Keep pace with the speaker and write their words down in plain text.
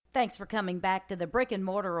Thanks for coming back to the Brick and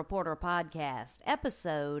Mortar Reporter podcast,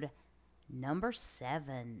 episode number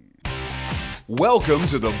 7. Welcome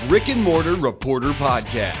to the Brick and Mortar Reporter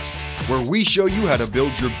podcast, where we show you how to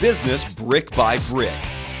build your business brick by brick.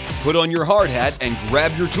 Put on your hard hat and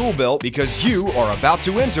grab your tool belt because you are about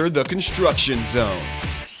to enter the construction zone.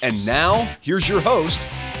 And now, here's your host,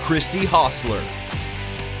 Christy Hostler.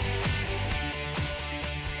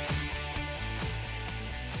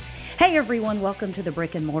 Hey everyone, welcome to the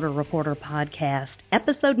Brick and Mortar Reporter podcast,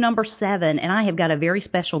 episode number 7, and I have got a very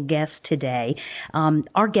special guest today.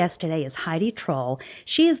 Our guest today is Heidi Trull.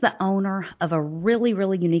 She is the owner of a really,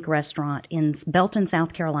 really unique restaurant in Belton,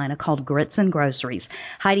 South Carolina called Grits and Groceries.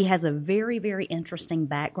 Heidi has a very, very interesting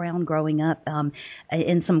background growing up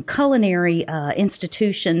in some culinary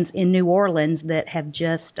institutions in New Orleans that have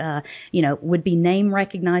just, would be name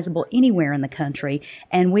recognizable anywhere in the country,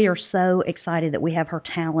 and we are so excited that we have her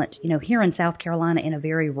talent, here in South Carolina in a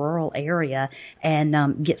very rural area and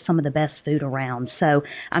get some of the best food around. So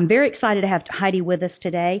I'm very excited to have Heidi with us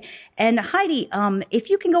today. And Heidi, if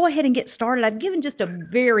you can go ahead and get started, I've given just a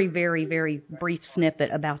very, very, very brief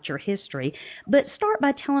snippet about your history, but start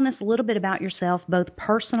by telling us a little bit about yourself, both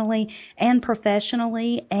personally and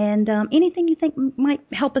professionally, and anything you think might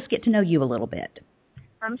help us get to know you a little bit.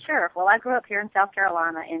 Sure. Well, I grew up here in South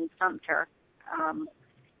Carolina in Sumter.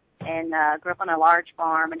 And grew up on a large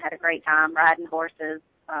farm and had a great time riding horses.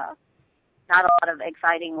 Not a lot of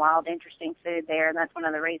exciting, wild, interesting food there, and that's one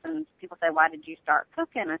of the reasons people say, why did you start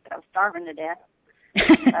cooking? I said, I was starving to death.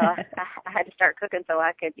 So I had to start cooking so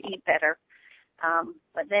I could eat better.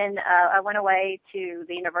 But then I went away to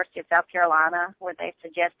the University of South Carolina where they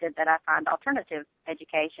suggested that I find alternative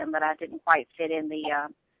education, but I didn't quite fit in the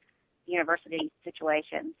university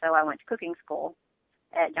situation. So I went to cooking school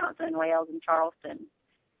at Johnson & Wales in Charleston.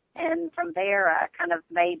 And from there, I kind of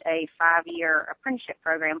made a 5-year apprenticeship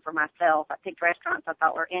program for myself. I picked restaurants I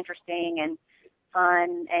thought were interesting and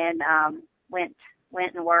fun, and went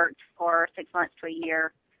and worked for 6 months to a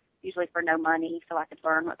year, usually for no money, so I could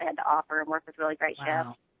learn what they had to offer and work with really great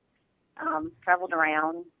chefs. Traveled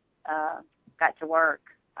around, got to work.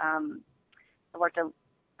 I worked a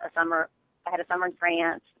summer. I had a summer in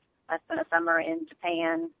France. I spent a summer in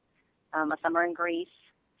Japan, a summer in Greece.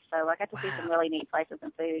 So I got to see some really neat places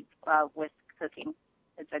and food with cooking.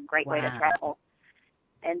 It's a great way to travel.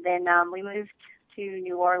 And then we moved to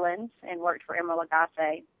New Orleans and worked for Emeril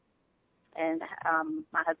Lagasse. And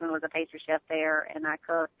my husband was a pastry chef there, and I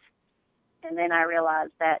cooked. And then I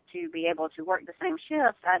realized that to be able to work the same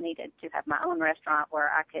shifts, I needed to have my own restaurant where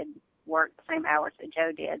I could work the same hours that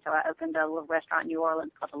Joe did. So I opened a little restaurant in New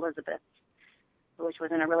Orleans called Elizabeth's, which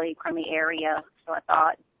was in a really crummy area. So I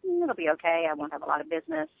thought, it'll be okay. I won't have a lot of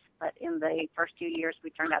business. But in the first 2 years,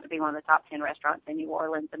 we turned out to be one of the top 10 restaurants in New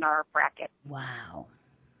Orleans in our bracket. Wow.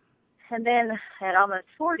 And then at almost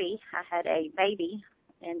 40, I had a baby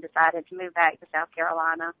and decided to move back to South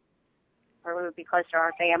Carolina where we would be close to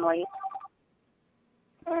our family.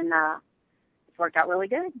 And it's worked out really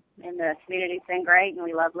good. And the community's been great, and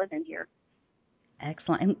we love living here.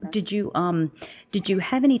 Excellent. And did you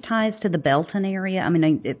have any ties to the Belton area? I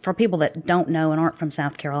mean, for people that don't know and aren't from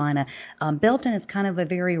South Carolina, Belton is kind of a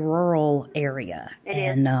very rural area,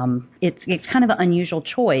 and it's kind of an unusual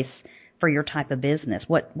choice for your type of business.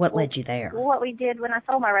 What led you there? Well, what we did when I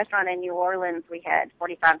sold my restaurant in New Orleans, we had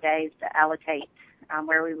 45 days to allocate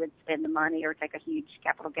where we would spend the money or take a huge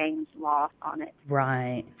capital gains loss on it.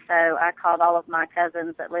 Right. So I called all of my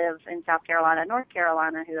cousins that live in South Carolina, North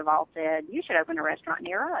Carolina, who have all said, you should open a restaurant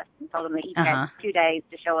near us. And told them they each had 2 days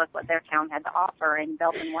to show us what their town had to offer, and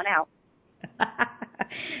Belton won out.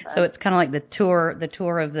 So it's kind of like the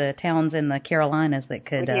tour of the towns in the Carolinas that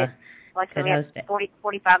could we had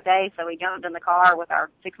 45 days, so we jumped in the car with our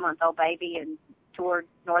 6-month-old baby and toured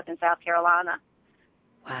North and South Carolina.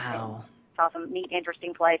 Wow. Saw some neat,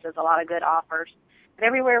 interesting places, a lot of good offers. But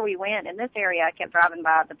everywhere we went in this area, I kept driving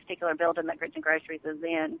by the particular building that Grits and Groceries is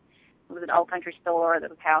in. It was an old country store. There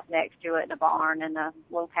was a house next to it and a barn and a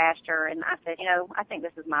little pasture. And I said, I think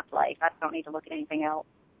this is my place. I don't need to look at anything else.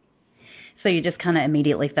 So you just kind of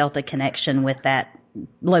immediately felt a connection with that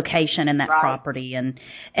location and that property. And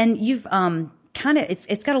you've kind of,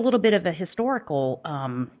 it's got a little bit of a historical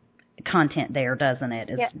content there, doesn't it,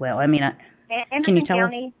 as well? I mean, can you tell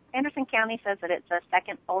us? Anderson County says that it's the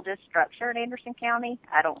second oldest structure in Anderson County.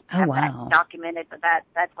 I don't have that documented, but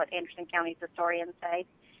that's what Anderson County's historians say.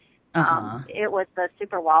 It was the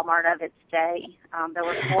super Walmart of its day.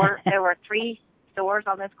 There were 3 stores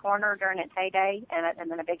on this corner during its heyday,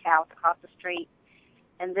 and then a big house across the street.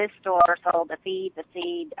 And this store sold the feed, the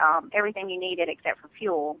seed, everything you needed except for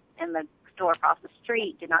fuel. And the store across the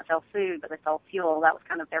street did not sell food, but they sold fuel. That was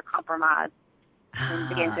kind of their compromise and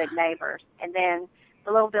being good neighbors. And then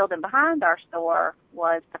the little building behind our store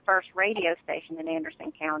was the first radio station in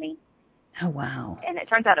Anderson County. Oh, wow. And it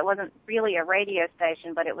turns out it wasn't really a radio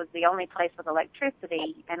station, but it was the only place with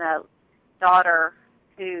electricity, and a daughter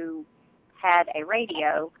who had a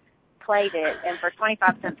radio played it, and for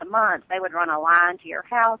 25 cents a month, they would run a line to your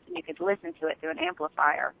house, and you could listen to it through an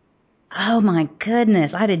amplifier. Oh, my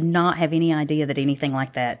goodness. I did not have any idea that anything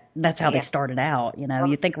like that, that's how Yeah. they started out. You know,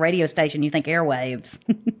 you think radio station, you think airwaves.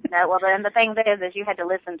 No, well, then the thing is you had to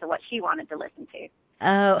listen to what she wanted to listen to.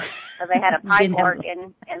 Oh. So they had a pipe Didn't have-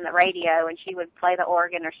 organ and the radio, and she would play the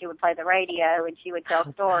organ or she would play the radio, and she would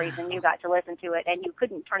tell stories, and you got to listen to it, and you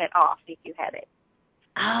couldn't turn it off if you had it.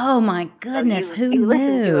 Oh, my goodness. So Who you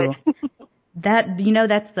listened knew? to it. That, you know,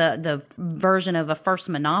 that's the version of a first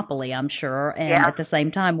Monopoly, I'm sure. And Yeah. at the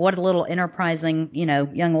same time, what a little enterprising, you know,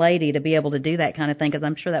 young lady to be able to do that kind of thing, because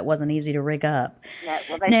I'm sure that wasn't easy to rig up. No,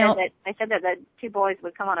 well, Now- they said that the two boys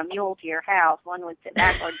would come on a mule to your house. One would sit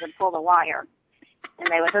backwards and pull the wire,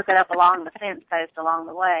 and they would hook it up along the fence post along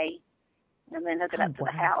the way, and then hook it up to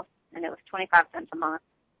the house. And it was 25 cents a month.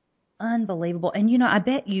 Unbelievable. And, you know, I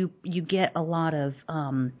bet you get a lot of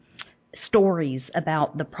stories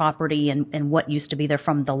about the property and what used to be there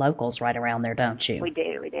from the locals right around there, don't you? We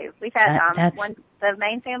do. We've had the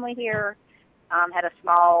main family here had a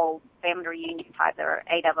small family reunion type. There were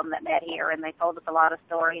 8 of them that met here, and they told us a lot of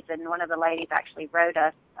stories, and one of the ladies actually wrote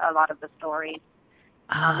us a lot of the stories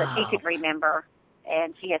that she could remember,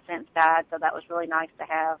 and she has since died, so that was really nice to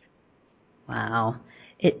have. Wow.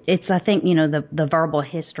 It's I think, you know, the verbal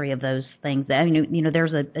history of those things. I mean, you know,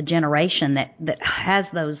 there's a generation that has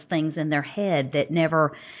those things in their head that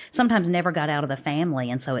sometimes never got out of the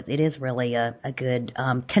family, and so it is really a good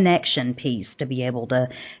connection piece to be able to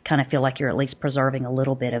kind of feel like you're at least preserving a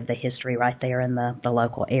little bit of the history right there in the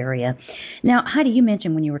local area. Now, Heidi, you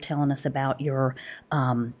mentioned when you were telling us about your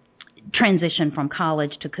transition from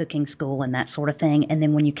college to cooking school and that sort of thing, and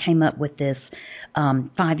then when you came up with this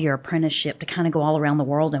 5-year apprenticeship to kind of go all around the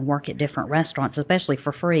world and work at different restaurants, especially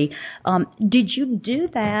for free. Did you do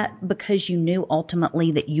that because you knew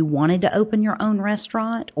ultimately that you wanted to open your own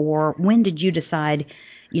restaurant, or when did you decide,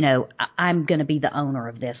 you know, I'm going to be the owner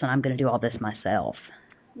of this and I'm going to do all this myself?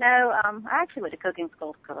 No, I actually went to cooking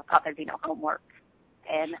school because I thought there'd be no homework,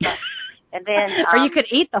 and then or you could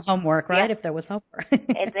eat the homework, right? Yeah. If there was homework.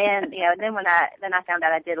 And then, you know, then I found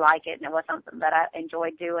out I did like it, and it was something that I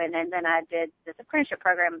enjoyed doing. And then I did this apprenticeship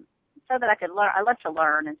program so that I could learn. I love to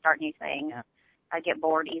learn and start new things. Yeah. I get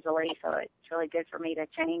bored easily, so it's really good for me to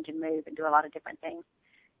change and move and do a lot of different things.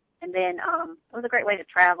 And then it was a great way to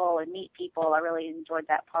travel and meet people. I really enjoyed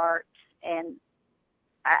that part. And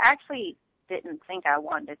I actually didn't think I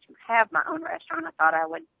wanted to have my own restaurant. I thought I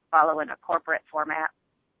would follow in a corporate format.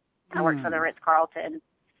 I worked for the Ritz-Carlton,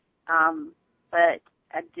 but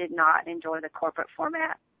I did not enjoy the corporate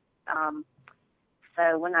format.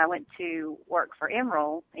 So when I went to work for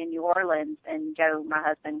Emerald in New Orleans, and Joe, my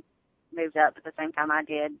husband, moved up at the same time I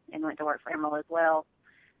did and went to work for Emerald as well,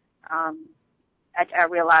 I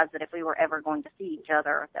realized that if we were ever going to see each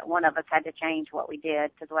other, that one of us had to change what we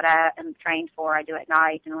did, because what I am trained for, I do at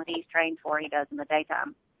night, and what he's trained for, he does in the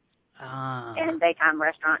daytime. And daytime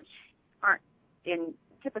restaurants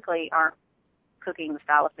typically aren't cooking the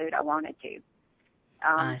style of food I wanted to.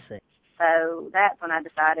 I see. So that's when I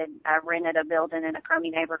decided. I rented a building in a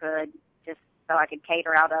crummy neighborhood just so I could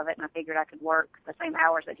cater out of it, and I figured I could work the same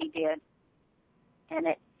hours that he did. And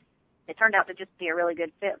it turned out to just be a really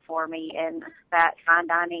good fit for me, and that fine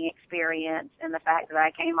dining experience and the fact that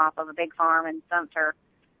I came off of a big farm in Sumter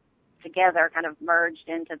together kind of merged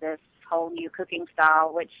into this whole new cooking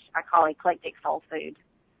style, which I call eclectic soul food.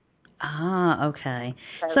 Okay.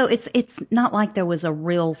 So it's not like there was a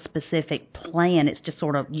real specific plan. It's just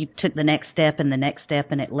sort of you took the next step and the next step,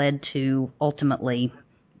 and it led to ultimately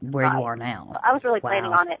where you are now. I was really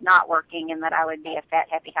planning on it not working, and that I would be a fat,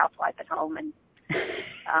 happy housewife at home, and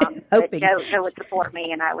that Joe would support me,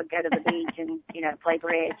 and I would go to the beach and, you know, play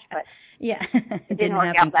bridge. But yeah, it didn't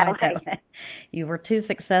work out that way. You were too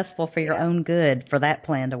successful for your own good for that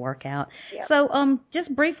plan to work out. Yep. So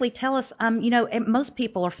just briefly tell us, you know, most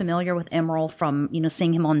people are familiar with Emerald from, you know,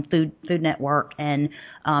 seeing him on Food Network and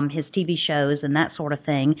his TV shows and that sort of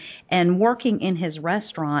thing. And working in his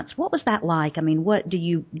restaurants, what was that like? I mean, did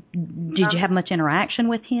you have much interaction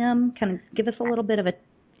with him? Kind of give us a little bit of an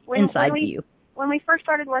inside view. When we first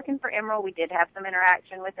started working for Emerald, we did have some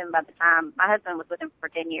interaction with him. By the time my husband was with him for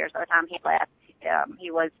 10 years, by the time he left, he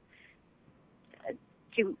was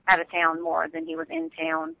out of town more than he was in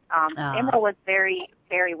town. Emerald was very,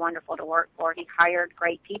 very wonderful to work for. He hired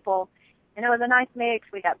great people. And it was a nice mix.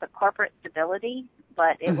 We got the corporate stability,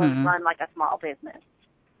 but it was run like a small business.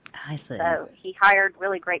 I see. So he hired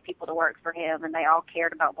really great people to work for him, and they all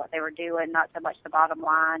cared about what they were doing, not so much the bottom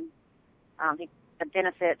line. The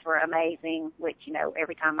benefits were amazing, which, you know,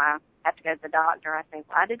 every time I have to go to the doctor, I say,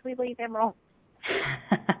 why did we leave Emerald?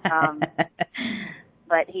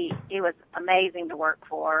 But he was amazing to work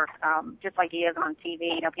for, just like he is on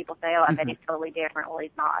TV. You know, people say, oh, I bet he's totally different. Well,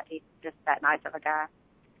 he's not. He's just that nice of a guy.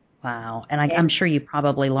 Wow. And I'm sure you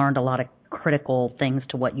probably learned a lot of critical things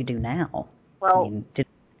to what you do now. Well,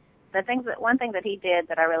 one thing that he did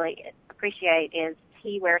that I really appreciate is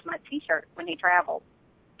he wears my T-shirt when he travels.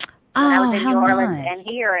 When I was in New Orleans and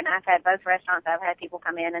here, and I've had both restaurants, I've had people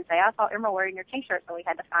come in and say, I saw Emerald wearing your T-shirt, so we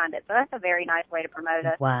had to find it. So that's a very nice way to promote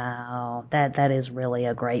us. Wow, that is really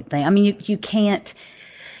a great thing. I mean, you can't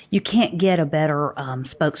get a better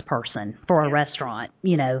spokesperson for a restaurant,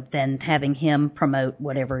 you know, than having him promote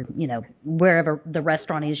whatever, you know, wherever the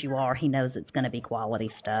restaurant is you are, he knows it's going to be quality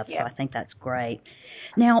stuff. Yeah. So I think that's great.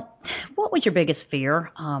 Now, what was your biggest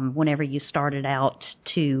fear whenever you started out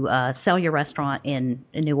to sell your restaurant in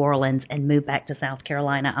New Orleans and move back to South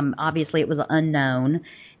Carolina? Obviously, it was unknown,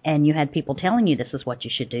 and you had people telling you this is what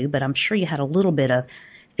you should do, but I'm sure you had a little bit of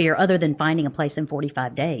fear other than finding a place in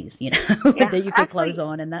 45 days, you know, that you could close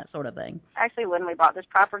on and that sort of thing. Actually, when we bought this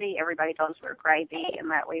property, everybody told us we were crazy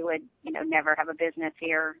and that we would, you know, never have a business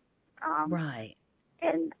here. Right.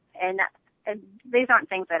 And these aren't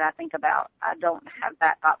things that I think about. I don't have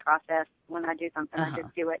that thought process when I do something. I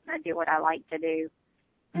just do it, and I do what I like to do.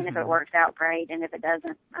 And if it works out, great. And if it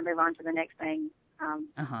doesn't, I move on to the next thing. So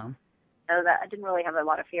that I didn't really have a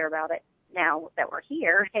lot of fear about it. Now that we're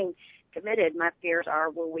here and committed, my fears are,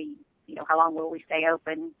 how long will we stay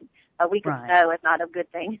open? A week of snow is not a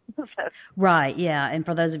good thing. So. Right, yeah. And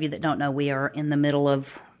for those of you that don't know, we are in the middle of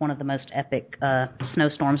one of the most epic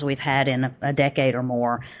snowstorms we've had in a decade or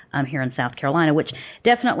more here in South Carolina, which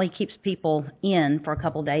definitely keeps people in for a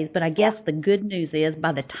couple of days. But I guess the good news is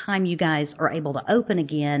by the time you guys are able to open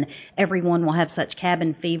again, everyone will have such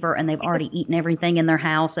cabin fever and they've already eaten everything in their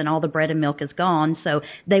house and all the bread and milk is gone. So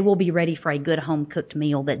they will be ready for a good home-cooked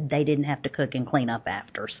meal that they didn't have to cook and clean up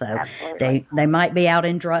after. So they might be out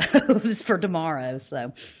in droves for tomorrow.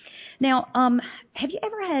 So now, have you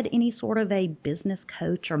ever had any sort of a business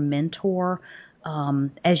coach or mentor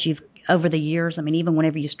as you've over the years? I mean, even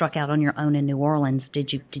whenever you struck out on your own in New Orleans,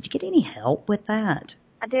 did you get any help with that?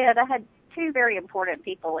 I did. I had two very important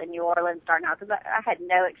people in New Orleans starting out because I had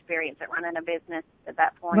no experience at running a business at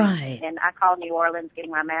that point. Right. And I called New Orleans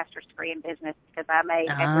getting my master's degree in business because I made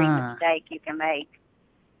every mistake you can make.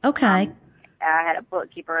 Okay. I had a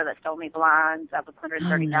bookkeeper that stole me blinds. That was a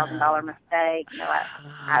 $130,000 mistake. You know,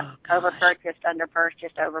 I overpurchased,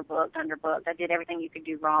 underpurchased, overbooked, underbooked. I did everything you could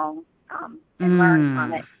do wrong and learned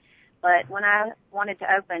from it. But when I wanted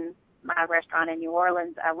to open my restaurant in New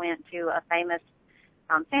Orleans, I went to a famous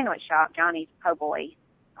sandwich shop, Johnny's Po' Boy,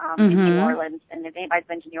 in New Orleans. And if anybody's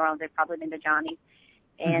been to New Orleans, they've probably been to Johnny's.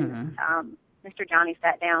 And Mr. Johnny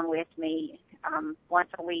sat down with me once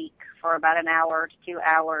a week for about an hour to 2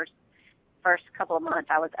 hours. First couple of months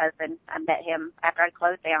I was open. I met him after I'd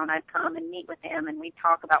closed down. I'd come and meet with him, and we'd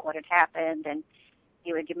talk about what had happened, and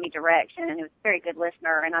he would give me direction, and he was a very good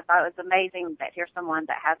listener. And I thought it was amazing that here's someone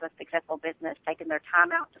that has a successful business taking their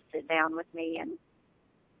time out to sit down with me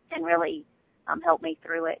and really help me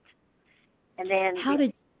through it. And then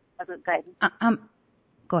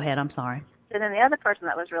go ahead. I'm sorry. So then the other person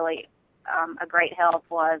that was really a great help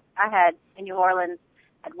was I had in New Orleans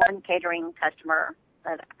had one catering customer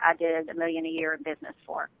that I did $1 million a year in business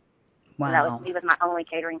for. Wow. He was my only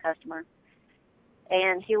catering customer.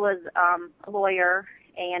 And he was a lawyer,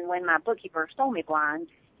 and when my bookkeeper stole me blind,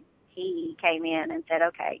 he came in and said,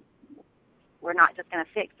 okay, we're not just going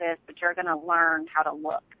to fix this, but you're going to learn how to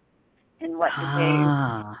look and what to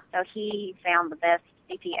do. So he found the best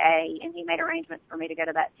CPA, and he made arrangements for me to go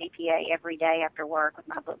to that CPA every day after work with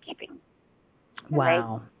my bookkeeping.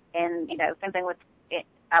 Wow. And same thing with it.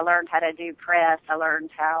 I learned how to do press. I learned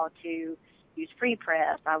how to use free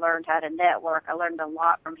press. I learned how to network. I learned a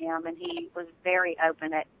lot from him, and he was very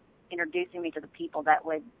open at introducing me to the people that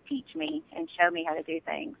would teach me and show me how to do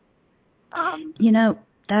things.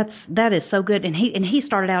 That is so good. And he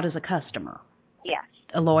started out as a customer. Yes.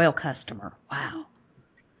 A loyal customer. Wow.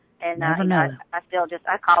 And Never know. I still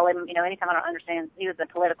I call him, anytime I don't understand. He was a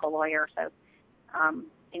political lawyer, so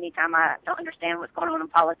anytime I don't understand what's going on in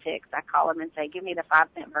politics, I call him and say, give me the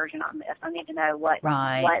 5-cent version on this. I need to know what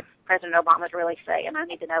President Obama's really saying. I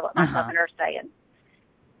need to know what my governor's saying.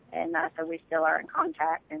 And so we still are in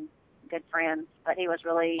contact and good friends. But he was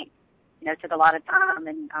really, took a lot of time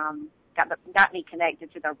and got me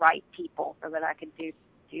connected to the right people so that I could do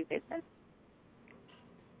business.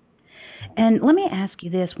 And let me ask you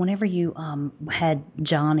this: whenever you had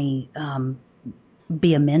Johnny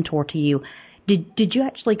be a mentor to you, did you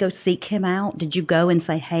actually go seek him out? Did you go and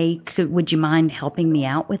say, "Hey, would you mind helping me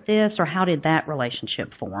out with this?" Or how did that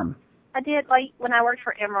relationship form? I did. Like when I worked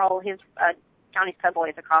for Emerald, Johnny's Cowboy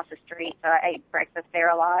is across the street, so I ate breakfast there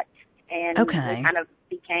a lot, and we kind of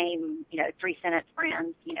became 3-sentence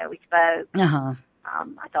friends. We spoke.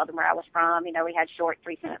 I told him where I was from. We had short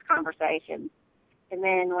 3-sentence conversations. And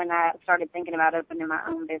then when I started thinking about opening my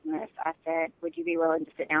own business, I said, "Would you be willing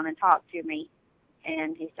to sit down and talk to me?"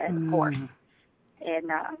 And he said, "Of course." And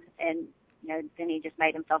then he just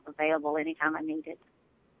made himself available anytime I needed.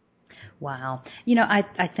 Wow.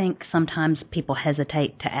 I think sometimes people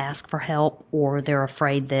hesitate to ask for help, or they're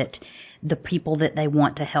afraid that the people that they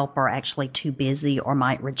want to help are actually too busy or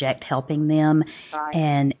might reject helping them. Right.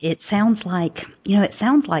 And it sounds like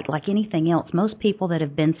anything else, most people that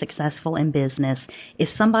have been successful in business, if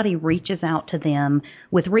somebody reaches out to them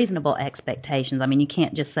with reasonable expectations, I mean, you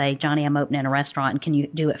can't just say, "Johnny, I'm opening a restaurant and can you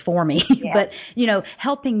do it for me?" Yeah. But,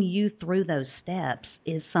 helping you through those steps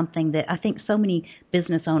is something that I think so many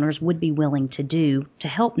business owners would be willing to do to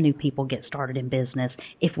help new people get started in business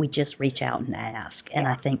if we just reach out and ask. And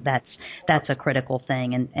I think that's a critical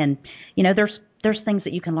thing. And there's things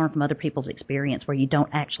that you can learn from other people's experience where you don't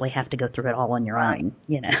actually have to go through it all on your own.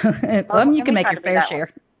 Well, you can make your fair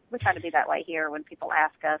share. We try to be that way here when people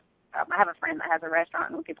ask us. I have a friend that has a restaurant,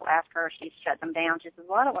 and when people ask her, she shuts them down. She says,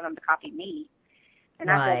 "Well, I don't want them to copy me." And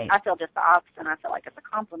I feel just the opposite. And I feel like it's a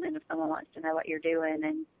compliment if someone wants to know what you're doing.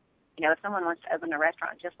 And, if someone wants to open a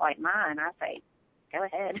restaurant just like mine, I say, go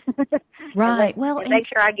ahead. Right. and make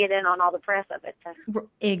sure I get in on all the press of it. So.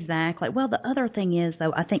 Exactly. Well, the other thing is,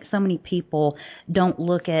 though, I think so many people don't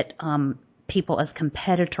look at people as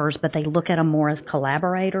competitors, but they look at them more as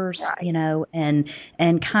collaborators, right.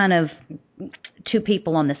 and kind of two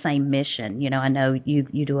people on the same mission. I know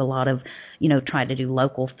you do a lot of, try to do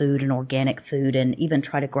local food and organic food, and even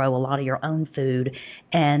try to grow a lot of your own food.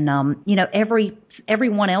 And,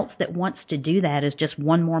 everyone else that wants to do that is just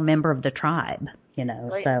one more member of the tribe,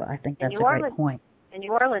 Well, so I think that's a great point. In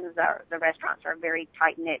New Orleans, the restaurants are a very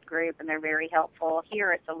tight-knit group, and they're very helpful.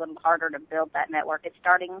 Here, it's a little harder to build that network. It's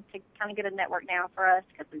starting to kind of get a network now for us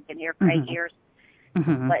because we've been here for 8 years.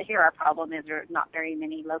 Mm-hmm. But here our problem is there are not very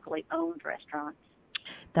many locally owned restaurants.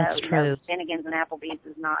 That's true. Finnegan's and Applebee's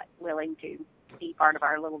is not willing to be part of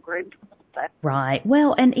our little group. So right.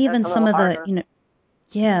 Well, and even some of harder.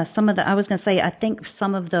 I was going to say, I think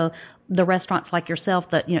some of the restaurants like yourself,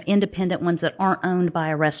 that, independent ones that aren't owned by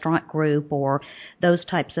a restaurant group or those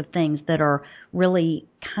types of things that are really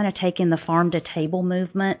kind of taking the farm to table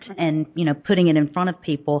movement and, putting it in front of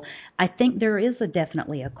people. I think there is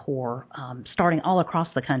definitely a core starting all across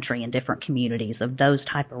the country in different communities of those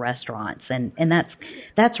type of restaurants. And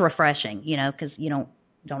that's refreshing, because you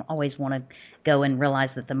don't always want to go and realize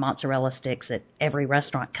that the mozzarella sticks at every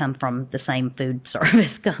restaurant come from the same food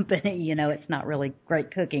service company. It's not really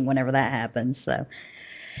great cooking whenever that happens. So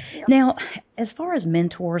Now, as far as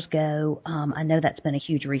mentors go, I know that's been a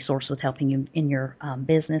huge resource with helping you in your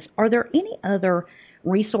business. Are there any other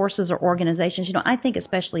resources or organizations? I think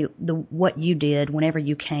especially what you did whenever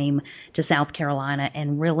you came to South Carolina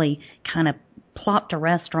and really kind of plopped a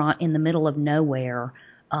restaurant in the middle of nowhere,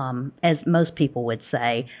 as most people would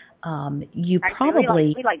say. You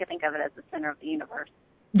probably we like to think of it as the center of the universe.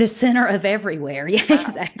 The center of everywhere. Yeah,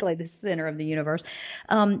 exactly. The center of the universe.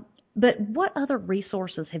 But what other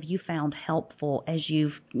resources have you found helpful as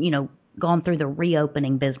you've, gone through the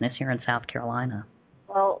reopening business here in South Carolina?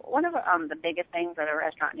 Well, one of the biggest things that a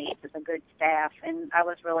restaurant needs is a good staff, and I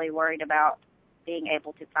was really worried about being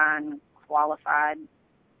able to find qualified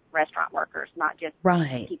restaurant workers, not just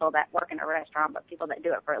people that work in a restaurant, but people that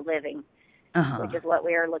do it for a living, which is what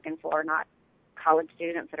we are looking for, not college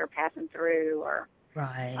students that are passing through or.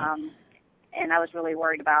 Right. And I was really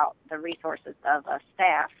worried about the resources of a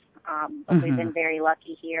staff. But we've been very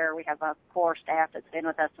lucky here. We have a core staff that's been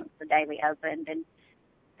with us since the day we opened, and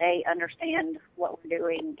they understand what we're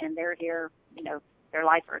doing, and they're here, they're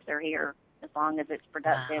lifers. They're here as long as it's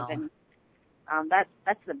productive. Wow. And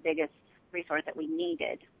that's the biggest resource that we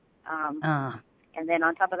needed. And then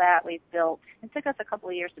on top of that, it took us a couple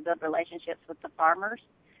of years to build relationships with the farmers,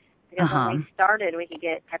 because when we started, we could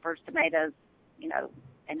get peppers, tomatoes,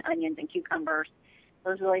 and onions and cucumbers. It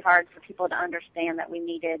was really hard for people to understand that we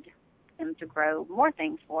needed them to grow more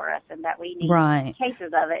things for us, and that we need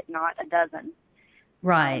cases of it, not a dozen.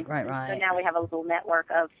 Right. So now we have a little network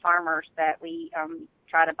of farmers that we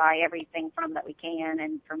try to buy everything from that we can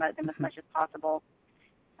and promote them as much as possible.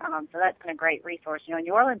 So that's been a great resource. In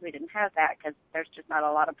New Orleans, we didn't have that because there's just not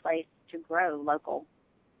a lot of place to grow local.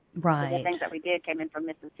 Right. So the things that we did came in from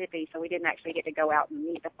Mississippi, so we didn't actually get to go out and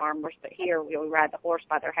meet the farmers. But here, we ride the horse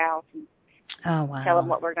by their house and tell them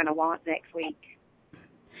what we're going to want next week.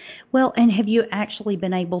 Well, and have you actually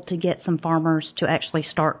been able to get some farmers to actually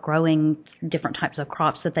start growing different types of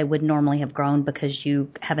crops that they would normally have grown because you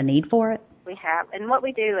have a need for it? We have. And what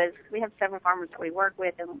we do is we have several farmers that we work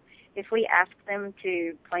with, and if we ask them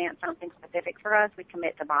to plant something specific for us, we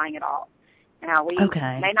commit to buying it all. Now, we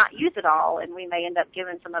may not use it all, and we may end up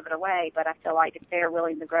giving some of it away, but I feel like if they're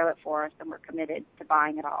willing to grow it for us, then we're committed to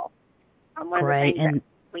buying it all. One of the things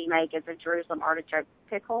that we make is a Jerusalem artichoke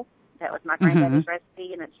pickle. That was my granddaddy's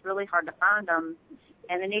recipe, and it's really hard to find them,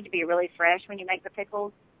 and they need to be really fresh when you make the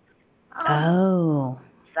pickles.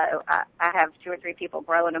 So I have 2 or 3 people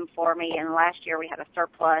growing them for me, and last year we had a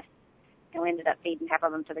surplus, and we ended up feeding half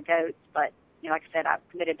of them to the goats, but like I said, I've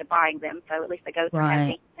committed to buying them, so at least the goats are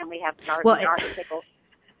happy, and we have garden pickles.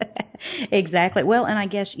 Exactly. Well, and I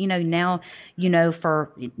guess, now,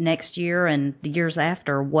 for next year and the years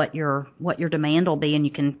after what your demand will be, and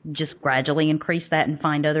you can just gradually increase that and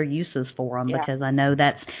find other uses for them, because I know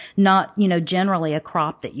that's not, generally a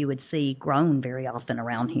crop that you would see grown very often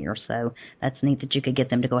around here. So that's neat that you could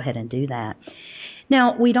get them to go ahead and do that.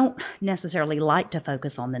 Now, we don't necessarily like to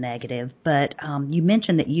focus on the negative, but you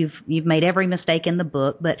mentioned that you've made every mistake in the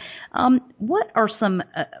book. But what are some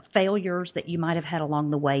failures that you might have had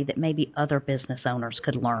along the way that maybe other business owners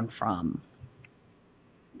could learn from?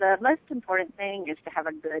 The most important thing is to have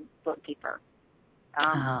a good bookkeeper.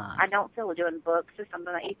 I don't feel doing books is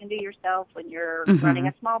something that you can do yourself when you're running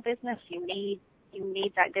a small business. You need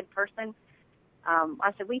that good person.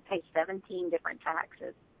 I said we pay 17 different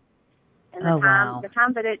taxes. And the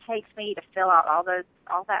time that it takes me to fill out all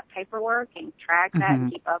that paperwork and track that and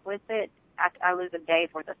keep up with it, I lose a day's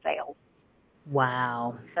worth of sales.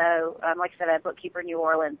 Wow. So, like I said, I had a bookkeeper in New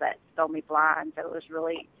Orleans that sold me blind. So it was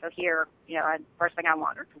really, here, first thing I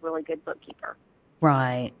want is a really good bookkeeper.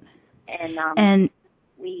 Right. And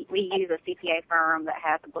we use a CPA firm that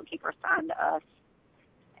has a bookkeeper assigned to us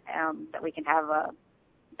that we can have a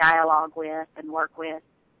dialogue with and work with.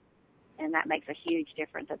 And that makes a huge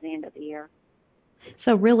difference at the end of the year.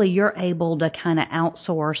 So really, you're able to kind of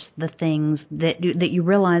outsource the things that you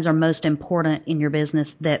realize are most important in your business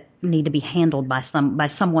that need to be handled by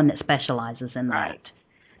someone that specializes in that.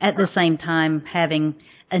 At the same time, having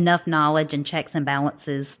enough knowledge and checks and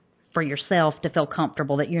balances for yourself to feel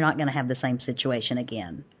comfortable that you're not going to have the same situation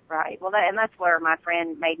again. Right. Well, and that's where my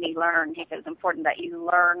friend made me learn. He said it's important that you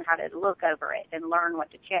learn how to look over it and learn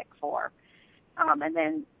what to check for, and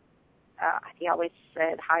then. He always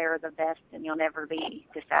said, hire the best and you'll never be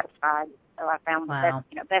dissatisfied. So I found the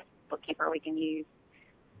best bookkeeper we can use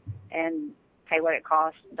and pay what it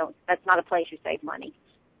costs. That's not a place you save money.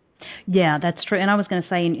 Yeah, that's true. And I was going to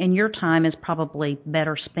say, and your time is probably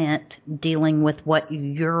better spent dealing with what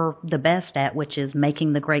you're the best at, which is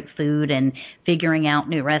making the great food and figuring out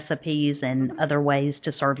new recipes and other ways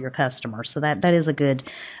to serve your customers. So that is a good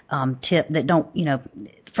tip that don't,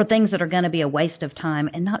 for things that are going to be a waste of time,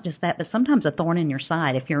 and not just that, but sometimes a thorn in your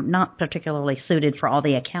side. If you're not particularly suited for all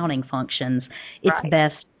the accounting functions, it's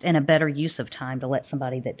best and a better use of time to let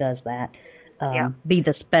somebody that does that be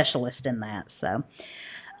the specialist in that. So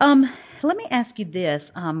let me ask you this.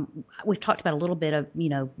 We've talked about a little bit of,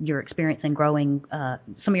 your experience in growing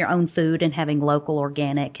some of your own food and having local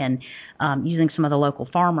organic and using some of the local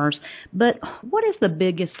farmers. But what is the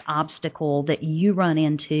biggest obstacle that you run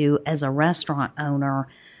into as a restaurant owner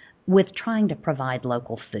with trying to provide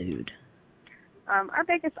local food? Our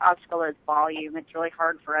biggest obstacle is volume. It's really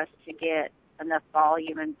hard for us to get enough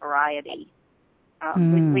volume and variety.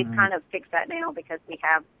 We've kind of fixed that now because we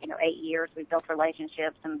have, 8 years. We've built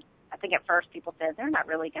relationships, and I think at first people said they're not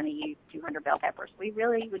really going to use 200 bell peppers. We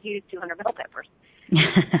really would use 200 bell peppers. So,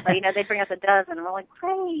 they bring us a dozen, and we're like,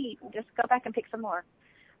 great, just go back and pick some more.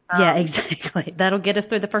 Yeah, exactly. That'll get us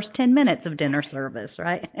through the first 10 minutes of dinner service,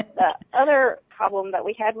 right? The other problem that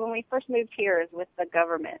we had when we first moved here is with the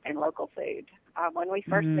government and local food. When we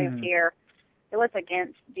first moved here, it was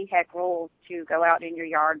against DHEC rules to go out in your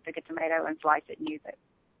yard, pick a tomato, and slice it and use it.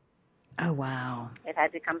 Oh, wow. It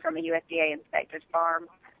had to come from a USDA-inspected farm.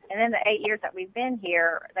 And in the 8 years that we've been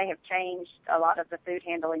here, they have changed a lot of the food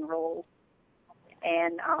handling rules.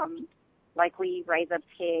 And, like we raise a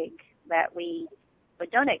pig that we would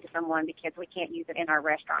donate to someone because we can't use it in our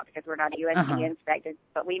restaurant because we're not USDA-inspected,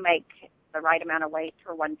 but we make the right amount of waste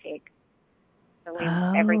for one pig. So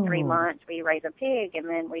every 3 months we raise a pig, and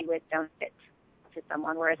then we would donate it to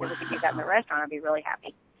someone, whereas if we could do that in the restaurant, I'd be really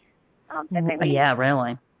happy. Yeah,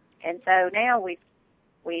 really. And so now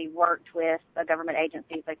we worked with the government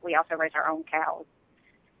agencies. Like, we also raise our own cows.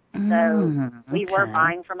 So we were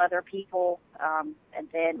buying from other people, and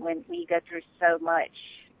then when we go through so much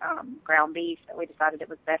ground beef that we decided it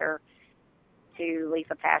was better to lease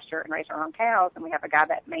a pasture and raise our own cows, and we have a guy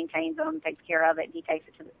that maintains them, takes care of it, and he takes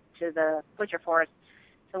it to the butcher for us.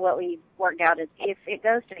 So what we worked out is if it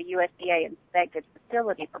goes to a USDA-inspected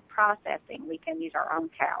facility for processing, we can use our own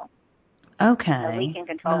cow. Okay. So we can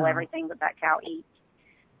control everything that cow eats.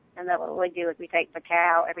 And then what we do is we take the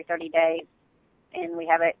cow every 30 days, and we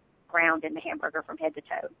have it ground in the hamburger from head to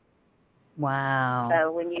toe. Wow.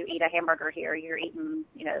 So when you eat a hamburger here, you're eating,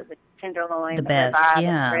 the tenderloin, the best, ribeye,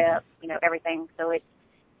 the strip, everything. So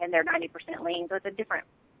and they're 90% lean. So it's a different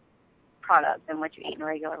product than what you eat in a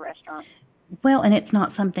regular restaurant. Well, and it's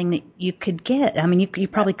not something that you could get. I mean, you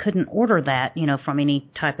probably couldn't order that, from any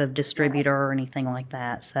type of distributor or anything like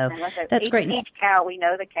that. So that's great. Each cow, we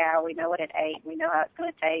know the cow, we know what it ate, we know how it's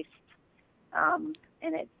going to taste,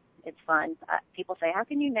 and it's fun. People say, how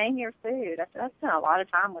can you name your food? I said, I spent a lot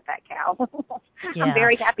of time with that cow. I'm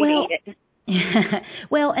very happy to eat it.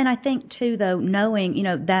 Well, and I think too, though, knowing,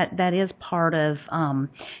 that is part of,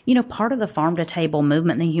 part of the farm to table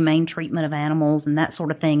movement and the humane treatment of animals and that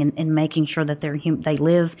sort of thing, and making sure that they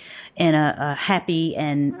live in a happy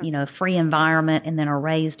and, free environment, and then are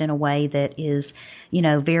raised in a way that is,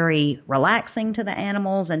 very relaxing to the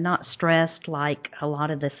animals and not stressed like a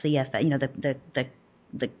lot of the CFA,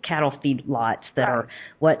 the cattle feed lots that are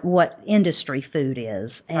what industry food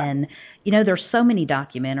is. And, there's so many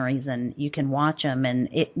documentaries, and you can watch them, and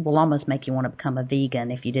it will almost make you want to become a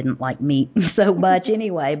vegan if you didn't like meat so much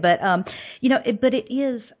anyway. But, but it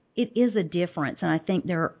is a difference. And I think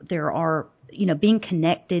there are, being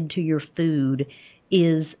connected to your food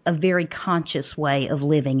is a very conscious way of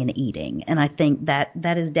living and eating. And I think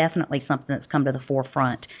that is definitely something that's come to the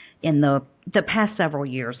forefront in the past several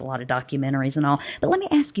years, a lot of documentaries and all. But let me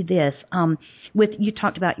ask you this. You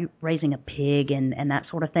talked about you raising a pig and that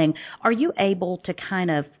sort of thing. Are you able to kind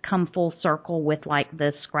of come full circle with, like,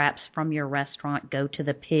 the scraps from your restaurant go to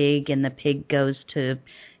the pig and the pig goes to,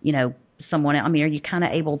 someone else? I mean, are you kind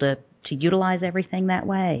of able to utilize everything that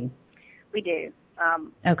way? We do.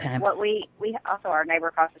 Okay. What we also, our neighbor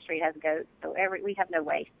across the street has goats, so we have no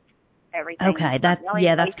waste. Everything. Okay, that's kind of. We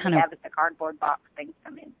have is the cardboard box things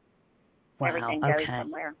come in. Wow. Everything goes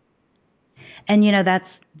somewhere. And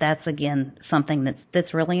that's again something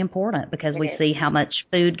that's really important, because we see how much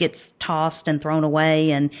food gets tossed and thrown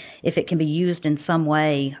away, and if it can be used in some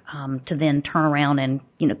way to then turn around and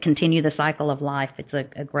continue the cycle of life, it's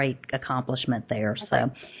a great accomplishment there.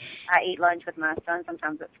 So. I eat lunch with my son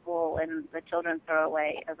sometimes at school, and the children throw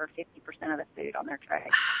away over 50% of the food on their tray,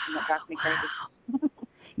 and that drives me crazy.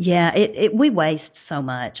 Yeah, we waste so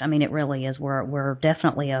much. I mean, it really is. We're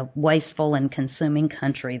definitely a wasteful and consuming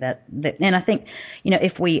country. That and I think,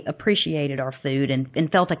 if we appreciated our food and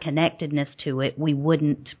felt a connectedness to it, we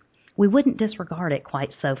wouldn't disregard it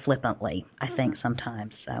quite so flippantly, I think,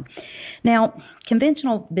 sometimes. So, now,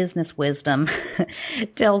 conventional business wisdom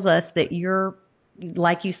tells us that you're,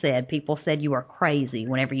 like you said, people said you are crazy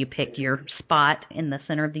whenever you picked your spot in the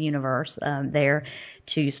center of the universe there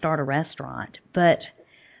to start a restaurant. But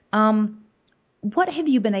what have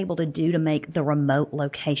you been able to do to make the remote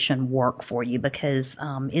location work for you? Because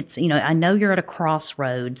it's, I know you're at a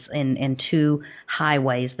crossroads in two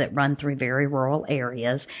highways that run through very rural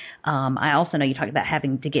areas. I also know you talked about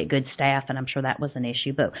having to get good staff, and I'm sure that was an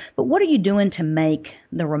issue. But what are you doing to make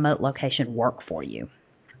the remote location work for you?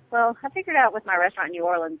 Well, I figured out with my restaurant in New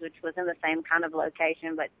Orleans, which was in the same kind of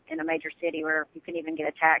location, but in a major city where you couldn't even get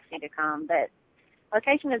a taxi to come, that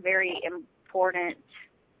location is very important.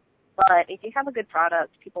 But if you have a good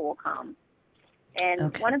product, people will come.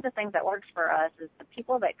 And one of the things that works for us is the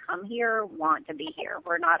people that come here want to be here.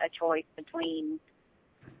 We're not a choice between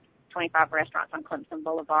 25 restaurants on Clemson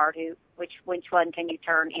Boulevard. Which one can you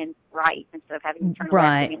turn in right instead of having to turn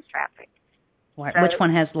left against traffic? Right. So, which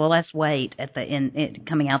one has less weight at the end,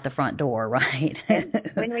 coming out the front door, right?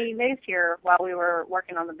 When we moved here, while we were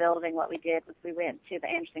working on the building, what we did was we went to the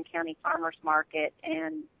Anderson County Farmers Market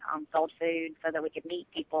and sold food so that we could meet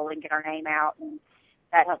people and get our name out, and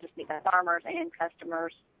that helped us meet the farmers and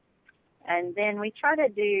customers. And then we try to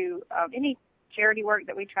do any charity work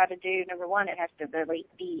that we try to do. Number one, it has to really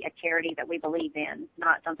be a charity that we believe in,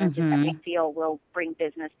 not something just that we feel will bring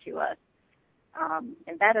business to us.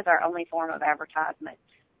 And that is our only form of advertisement.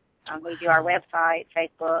 We do our website,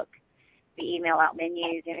 Facebook, we email out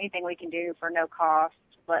menus, anything we can do for no cost.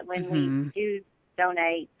 But when we do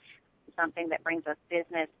donate something that brings us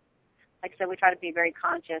business, like I said, we try to be very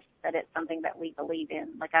conscious that it's something that we believe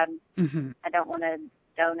in. Like I don't want to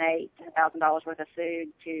donate $1,000 worth of food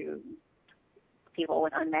to people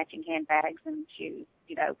with unmatching handbags and shoes.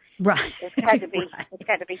 You know, right. It's got to be Right. it's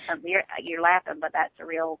got to be something. You're laughing, but that's a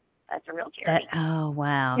real charity. Oh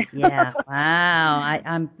wow, yeah, wow.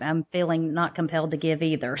 I'm feeling not compelled to give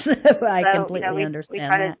either, so I completely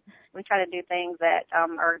understand that. We try to do things that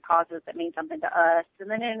are causes that mean something to us, and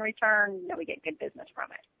then in return, we get good business from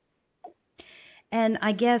it. And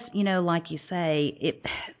I guess, like you say,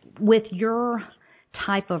 with your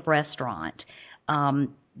type of restaurant,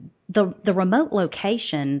 the remote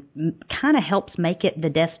location kind of helps make it the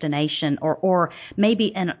destination, or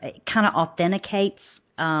maybe kind of authenticates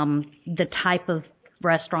the type of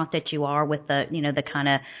restaurant that you are, with the the kind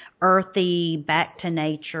of earthy, back to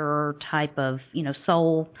nature type of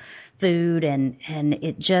soul food, and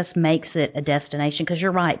it just makes it a destination, because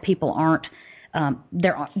you're right, people aren't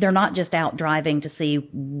they're not just out driving to see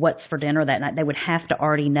what's for dinner that night. They would have to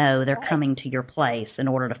already know they're coming to your place in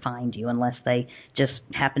order to find you, unless they just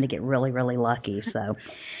happen to get really, really lucky. So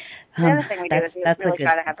the other thing we do is we really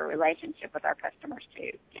try to have a relationship with our customers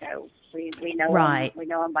too. We know them, we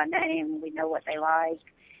know them by name, we know what they like.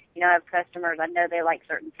 I have customers, I know they like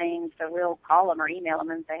certain things, so we'll call them or email them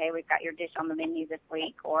and say, hey, we've got your dish on the menu this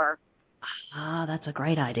week. Or that's a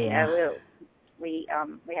great idea. We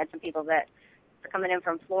had some people that are coming in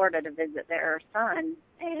from Florida to visit their son,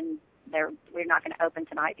 and we're not going to open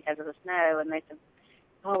tonight because of the snow, and they said,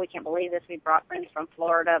 oh, we can't believe this. We brought friends from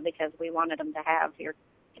Florida because we wanted them to have your,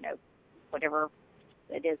 whatever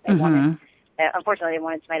it is they wanted. Unfortunately, they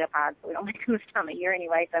wanted tomato pies, so we don't make them this time of year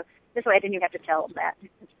anyway. So this way, I didn't even have to tell them that.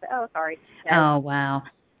 Oh, sorry. No. Oh, wow.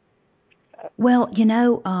 Well,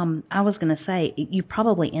 I was going to say, you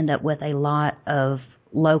probably end up with a lot of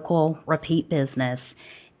local repeat business,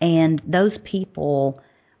 and those people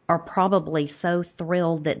are probably so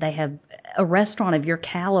thrilled that they have a restaurant of your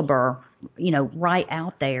caliber, right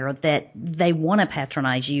out there, that they want to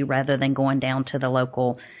patronize you rather than going down to the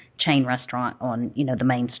local chain restaurant on,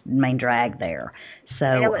 the main drag there. So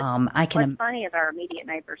I can. What's funny is our immediate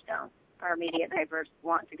neighbors don't. Our immediate neighbors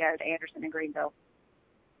want to go to Anderson and Greenville.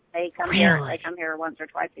 They come here. They come here once or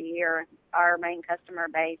twice a year. Our main customer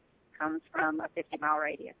base comes from a 50-mile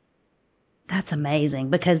radius. That's amazing,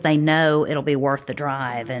 because they know it'll be worth the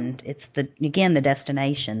drive, and it's the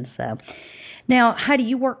destination. So now, how do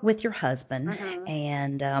you work with your husband?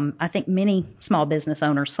 And I think many small business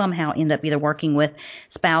owners somehow end up either working with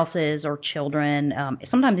spouses or children,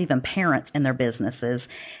 sometimes even parents in their businesses.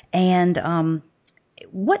 And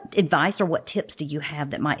what advice or what tips do you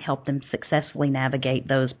have that might help them successfully navigate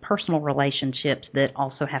those personal relationships that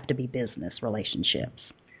also have to be business relationships?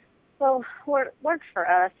 Well, what works for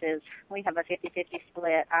us is we have a 50-50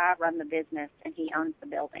 split. I run the business, and he owns the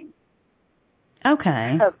building.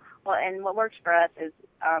 Okay. So, and what works for us is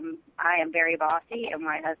I am very bossy, and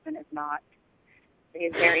my husband is not.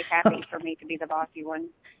 He's very happy for me to be the bossy one.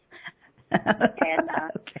 And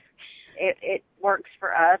it works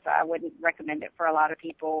for us. I wouldn't recommend it for a lot of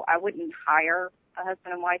people. I wouldn't hire a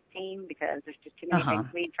husband and wife team, because there's just too many things.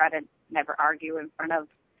 We try to never argue in front of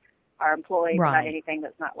our employees about anything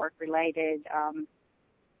that's not work related.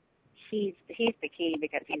 He's the key,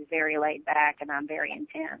 because he's very laid back and I'm very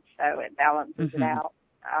intense, so it balances it out.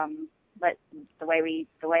 But the way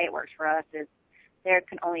it works for us is there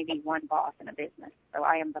can only be one boss in a business. So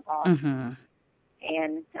I am the boss,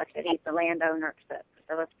 and like I said, he's the landowner. So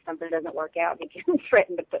if something doesn't work out, he can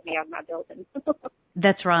threaten to put me out of my building.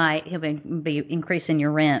 That's right. He'll be increasing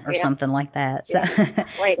your rent or something like that. So.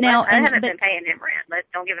 Wait, now, I haven't been paying him rent. But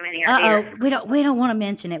don't give him any ideas. We don't want to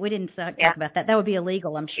mention it. We didn't talk about that. That would be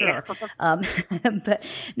illegal, I'm sure. Yeah. But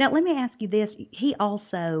now let me ask you this. He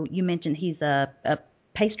also, you mentioned he's a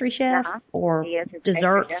pastry chef or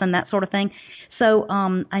desserts and that sort of thing. So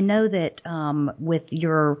I know that with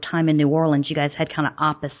your time in New Orleans, you guys had kind of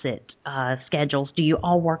opposite schedules. Do you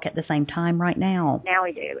all work at the same time right now? Now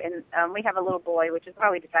we do. And we have a little boy, which is why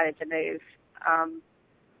we decided to move.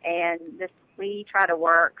 And we try to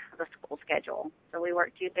work the school schedule. So we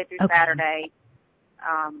work Tuesday through Saturday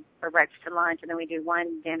for breakfast and lunch, and then we do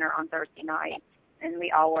one dinner on Thursday night. And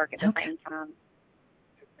we all work at the same time.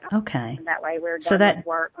 Okay. And that way we're done with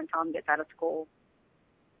work when Tom gets out of school.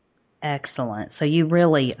 Excellent. So you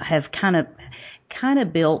really have kind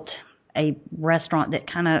of built a restaurant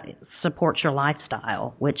that kind of supports your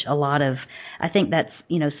lifestyle, which I think that's,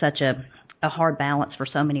 such a hard balance for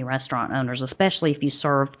so many restaurant owners, especially if you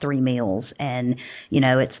serve 3 meals and,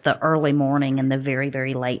 it's the early morning and the very,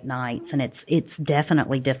 very late nights, and it's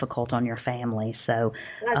definitely difficult on your family. So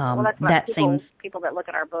that's people that look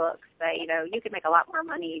at our books say, you could make a lot more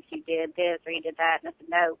money if you did this or you did that. And I said,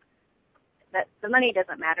 no, that the money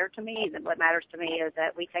doesn't matter to me. What matters to me is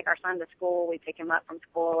that we take our son to school, we pick him up from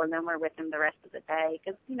school, and then we're with him the rest of the day.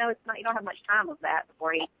 Because, you know, it's not, you don't have much time of that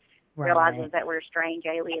before he realizes that we're strange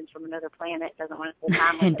aliens from another planet, doesn't want to spend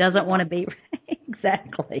time with us. And doesn't want to be,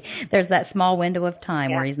 exactly. There's that small window of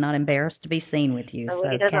time where he's not embarrassed to be seen with you. So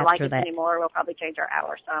if he doesn't like us anymore, we'll probably change our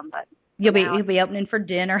hours some. But You'll be opening for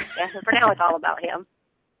dinner. Yeah, so for now it's all about him.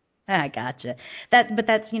 I gotcha. That's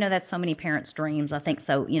so many parents' dreams. I think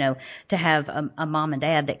so, to have a mom and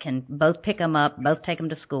dad that can both pick them up, both take them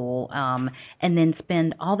to school, and then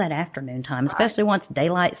spend all that afternoon time, especially once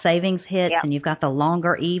daylight savings hits and you've got the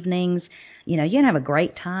longer evenings. You can have a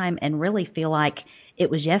great time and really feel like it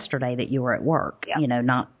was yesterday that you were at work,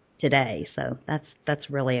 not today. So that's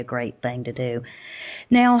really a great thing to do.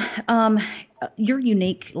 Now, your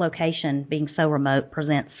unique location, being so remote,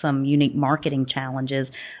 presents some unique marketing challenges.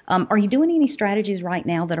 Are you doing any strategies right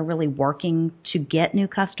now that are really working to get new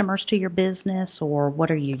customers to your business, or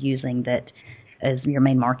what are you using that as your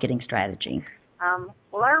main marketing strategy?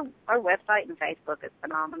 Well, our website and Facebook is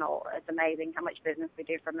phenomenal. It's amazing how much business we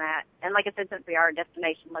do from that. And like I said, since we are a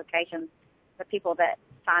destination location, the people that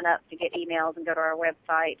sign up to get emails and go to our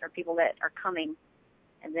website are people that are coming,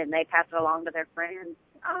 and then they pass it along to their friends.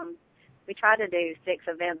 We try to do 6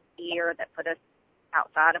 events a year that put us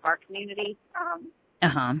outside of our community.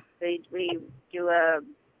 We do a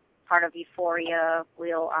part of Euphoria.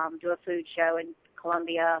 We'll do a food show in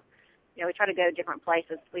Columbia. We try to go different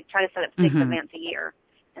places. We try to set up 6 events a year.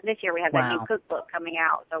 And this year we have that new cookbook coming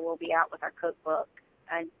out, so we'll be out with our cookbook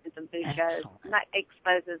and some food shows. And that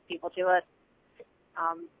exposes people to us.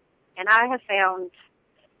 And I have found,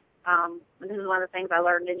 this is one of the things I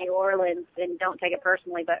learned in New Orleans, and don't take it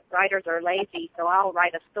personally, but writers are lazy, so I'll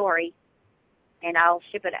write a story and I'll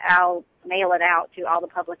mail it out to all the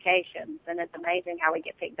publications, and it's amazing how we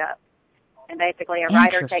get picked up. And basically a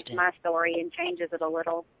writer takes my story and changes it a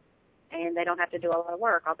little, and they don't have to do a lot of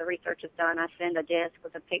work. All the research is done. I send a disc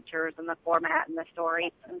with the pictures and the format and the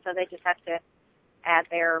stories, and so they just have to add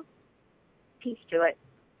their piece to it.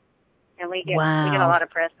 And we get a lot of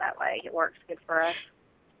press that way. It works good for us.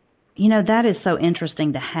 That is so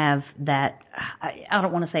interesting to have that. I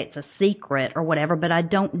don't want to say it's a secret or whatever, but I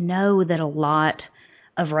don't know that a lot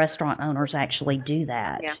of restaurant owners actually do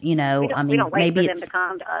that. Yeah. We don't wait for them to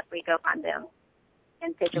come to us. We go find them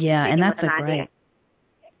and pitch them. Yeah, and that's a great.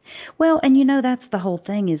 Well, and that's the whole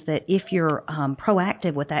thing, is that if you're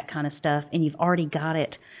proactive with that kind of stuff and you've already got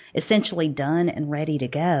it essentially done and ready to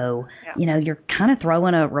go, you're kind of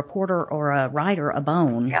throwing a reporter or a writer a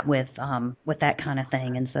bone with that kind of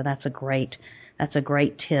thing. And so that's a great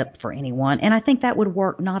tip for anyone. And I think that would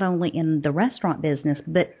work not only in the restaurant business,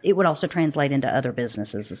 but it would also translate into other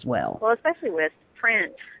businesses as well. Well, especially with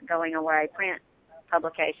print going away, print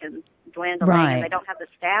publications dwindling, and they don't have the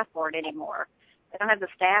staff for it anymore. They don't have the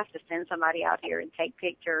staff to send somebody out here and take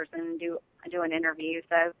pictures and do an interview.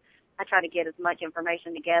 So I try to get as much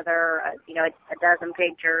information together, a dozen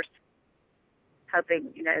pictures,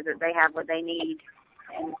 hoping, that they have what they need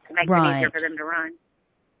and to make it easier for them to run.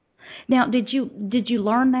 Now, did you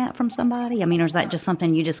learn that from somebody? Or is that just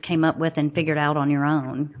something you just came up with and figured out on your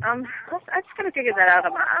own? I just kind of figured that out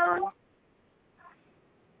on my own.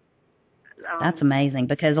 That's amazing,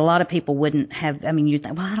 because a lot of people wouldn't have, you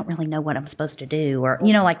think, well, I don't really know what I'm supposed to do, or,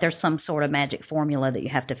 like there's some sort of magic formula that you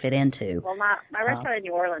have to fit into. Well, my restaurant in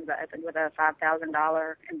New Orleans opened with a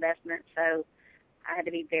 $5,000 investment, so I had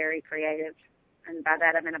to be very creative. And by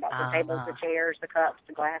that I mean about the tables, the chairs, the cups,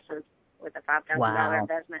 the glasses, with a $5,000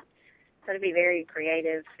 investment. So to be very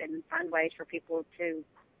creative and find ways for people to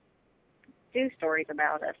do stories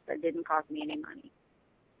about us that didn't cost me any money.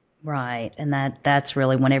 Right, and that's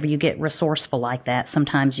really, whenever you get resourceful like that,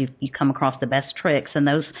 sometimes you come across the best tricks, and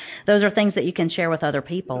those are things that you can share with other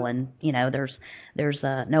people, and there's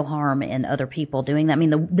no harm in other people doing that.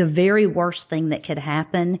 The very worst thing that could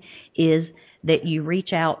happen is that you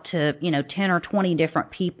reach out to 10 or 20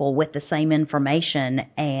 different people with the same information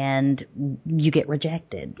and you get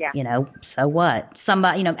rejected. So what?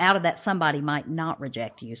 Somebody out of that, somebody might not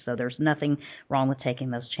reject you, so there's nothing wrong with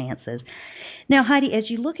taking those chances. Now, Heidi, as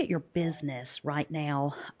you look at your business right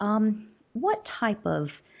now, what type of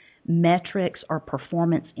metrics or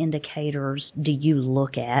performance indicators do you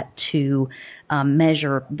look at to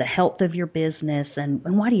measure the health of your business, and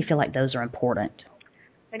why do you feel like those are important?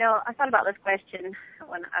 I thought about this question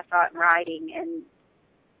when I saw it in writing,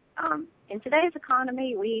 and in today's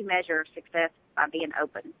economy, we measure success by being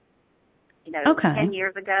open. 10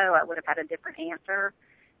 years ago, I would have had a different answer.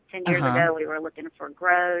 10 years ago, we were looking for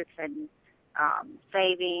growth and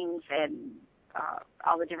savings and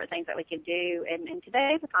all the different things that we could do. And in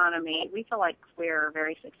today's economy, we feel like we're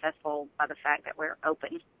very successful by the fact that we're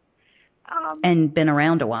open. And been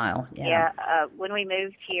around a while. Yeah. When we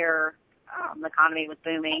moved here, the economy was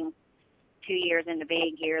booming. 2 years into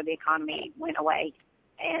being here, the economy went away.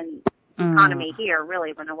 And the economy here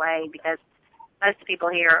really went away because most people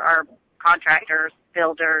here are contractors,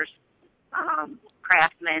 builders,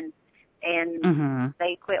 craftsmen, and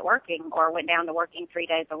they quit working or went down to working 3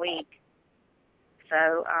 days a week.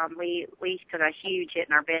 So we took a huge hit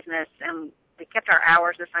in our business, and we kept our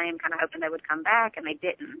hours the same, kind of hoping they would come back, and they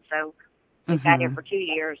didn't. So we sat here for 2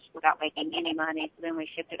 years without making any money. So then we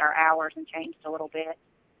shifted our hours and changed a little bit.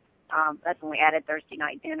 That's when we added Thursday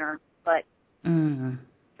night dinner. But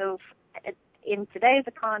so in today's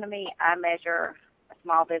economy, I measure a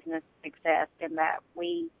small business success in that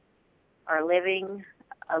we are living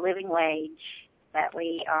a living wage, that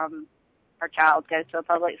we our child goes to a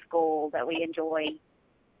public school that we enjoy,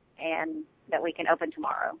 and that we can open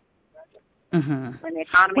tomorrow. When the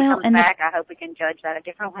economy comes back, I hope we can judge that a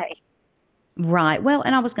different way. Right. Well,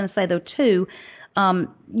 and I was going to say, though, too,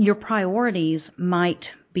 your priorities might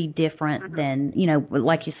be different than,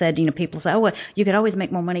 like you said, people say, oh, well, you could always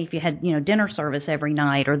make more money if you had, dinner service every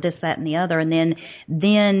night or this, that, and the other. And then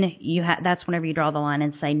that's whenever you draw the line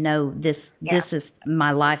and say, no, this is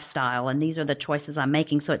my lifestyle and these are the choices I'm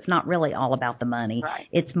making. So it's not really all about the money. Right.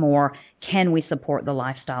 It's more, can we support the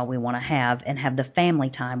lifestyle we want to have and have the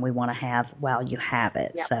family time we want to have while you have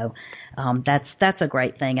it? Yep. So that's a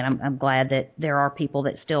great thing. And I'm glad that there are people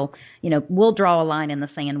that still, will draw a line in the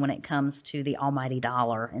sand when it comes to the almighty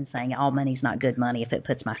dollar and saying all money's not good money if it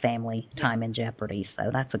puts my family time in jeopardy.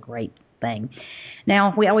 So that's a great thing.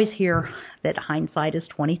 Now, we always hear that hindsight is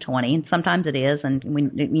 20/20, and sometimes it is, and we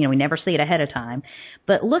never see it ahead of time.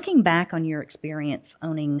 But looking back on your experience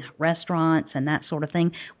owning restaurants and that sort of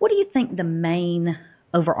thing, what do you think the main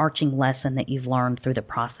overarching lesson that you've learned through the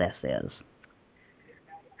process is?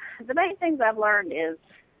 The main things I've learned is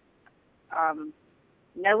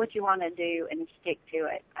know what you want to do and stick to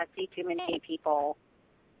it. I see too many people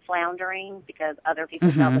floundering because other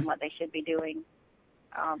people tell them what they should be doing.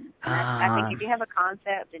 I think if you have a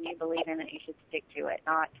concept and you believe in it, you should stick to it.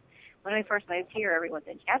 Not when we first moved here, everyone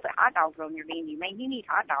said, "You have hot dogs on your menu. Man, you need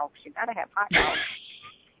hot dogs. You got to have hot dogs."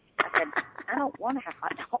 I said, "I don't want to have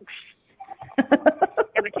hot dogs."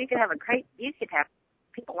 Yeah, but you could have you could have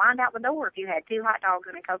people lined out the door if you had 2 hot dogs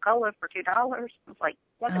and a Coca-Cola for $2. It's like,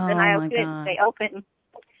 what? Then I couldn't stay open.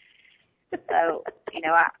 So,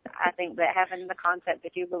 I think that having the concept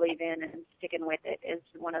that you believe in and sticking with it is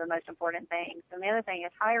one of the most important things. And the other thing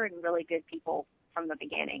is hiring really good people from the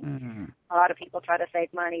beginning. A lot of people try to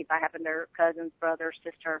save money by having their cousins, brother,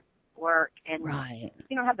 sister work. And if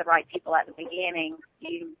you don't have the right people at the beginning,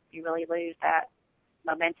 you really lose that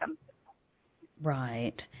momentum.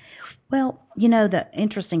 Right. Well, the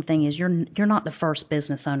interesting thing is you're not the first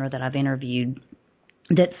business owner that I've interviewed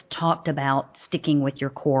that's talked about sticking with your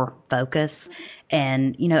core focus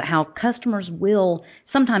and, how customers will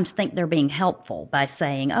sometimes think they're being helpful by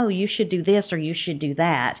saying, oh, you should do this or you should do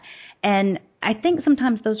that. And I think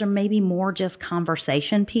sometimes those are maybe more just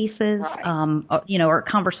conversation pieces, or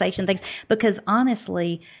conversation things, because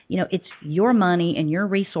honestly, it's your money and your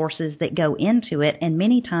resources that go into it. And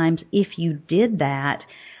many times if you did that,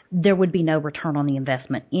 there would be no return on the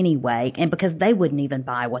investment anyway, and because they wouldn't even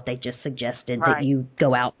buy what they just suggested that you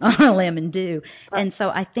go out on a limb and do. And so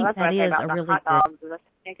I think that is a really good...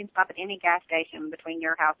 You can stop at any gas station between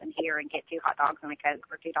your house and here and get 2 hot dogs and a Coke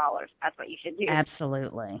for $2. That's what you should do.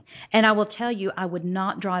 Absolutely. And I will tell you, I would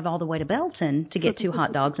not drive all the way to Belton to get 2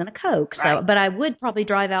 hot dogs and a Coke. So, but I would probably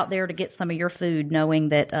drive out there to get some of your food, knowing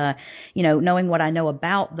that, knowing what I know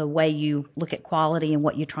about the way you look at quality and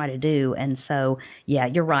what you try to do. And so, yeah,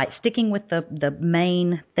 you're right. Sticking with the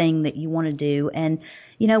main thing that you want to do. And,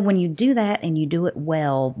 when you do that and you do it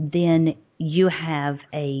well, then you have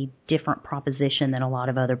a different proposition than a lot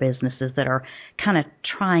of other businesses that are kind of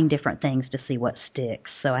trying different things to see what sticks.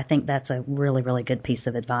 So I think that's a really, really good piece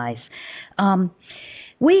of advice.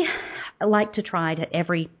 We like to try to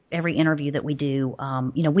every interview that we do,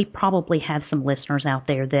 we probably have some listeners out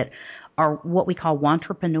there that are what we call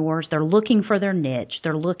wantrepreneurs. They're looking for their niche.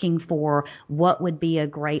 They're looking for what would be a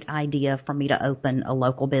great idea for me to open a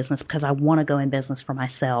local business because I want to go in business for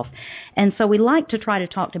myself. And so we like to try to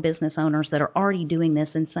talk to business owners that are already doing this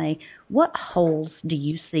and say, what holes do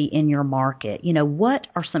you see in your market? What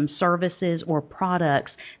are some services or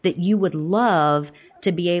products that you would love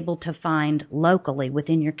to be able to find locally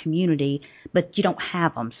within your community, but you don't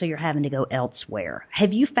have them, so you're having to go elsewhere.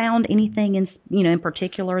 Have you found anything in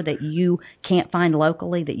particular that you can't find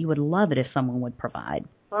locally that you would love it if someone would provide?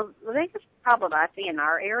 Well, the biggest problem I see in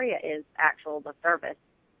our area is the service.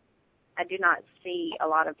 I do not see a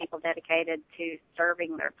lot of people dedicated to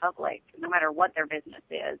serving their public, no matter what their business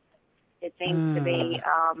is. It seems to be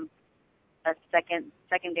a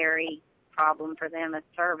secondary problem for them as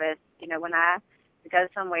service. You know, when I go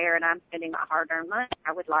somewhere and I'm spending my hard-earned money,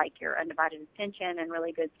 I would like your undivided attention and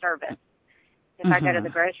really good service. If I go to the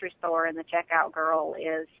grocery store and the checkout girl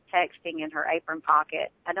is texting in her apron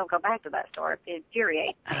pocket, I don't go back to that store. It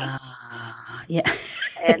infuriates me. Yeah.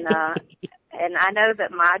 And I know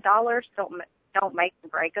that my dollars don't make or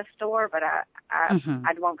break a store, but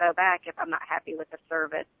I won't go back if I'm not happy with the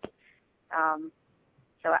service.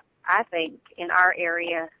 So I think in our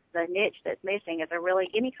area, the niche that's missing is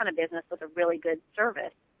any kind of business with a really good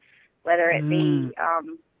service, whether it be,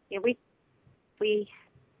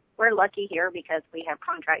 we're lucky here because we have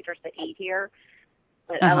contractors that eat here.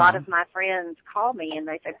 But a lot of my friends call me and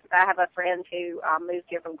they say, I have a friend who moved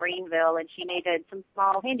here from Greenville and she needed some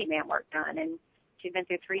small handyman work done, and she'd been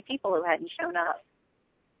through 3 people who hadn't shown up.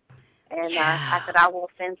 And I said, I will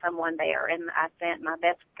send someone there. And I sent my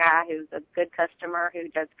best guy who's a good customer who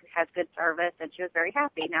has good service, and she was very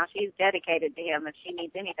happy. Now she's dedicated to him. If she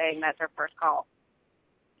needs anything, that's her first call.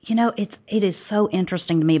 You know, it is so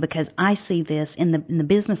interesting to me because I see this in the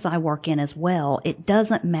business I work in as well. It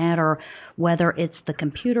doesn't matter whether it's the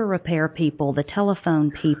computer repair people, the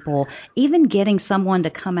telephone people, even getting someone to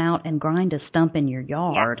come out and grind a stump in your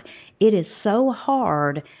yard. Yeah. It is so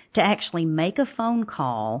hard to actually make a phone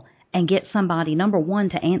call and get somebody, number one,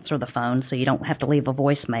 to answer the phone so you don't have to leave a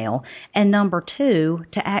voicemail, and number two,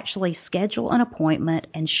 to actually schedule an appointment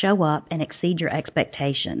and show up and exceed your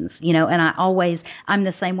expectations. You know, and I'm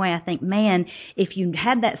the same way. I think, man, if you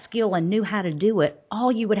had that skill and knew how to do it, all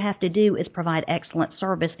you would have to do is provide excellent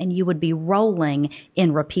service and you would be rolling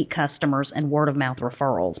in repeat customers and word-of-mouth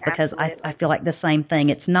referrals. Because I feel like the same thing.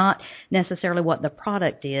 It's not necessarily what the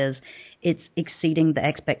product is. It's exceeding the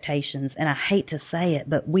expectations. And I hate to say it,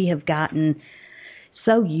 but we have gotten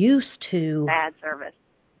so used to bad service.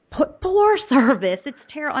 Poor service. It's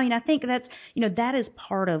terrible. I mean, I think that is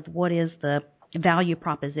part of what is the value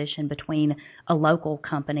proposition between a local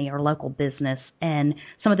company or local business and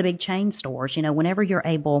some of the big chain stores. You know, whenever you're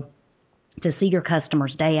able to see your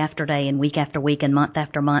customers day after day and week after week and month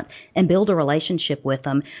after month and build a relationship with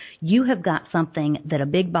them, you have got something that a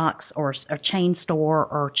big box or a chain store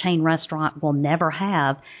or chain restaurant will never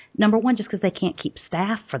have. Number one, just because they can't keep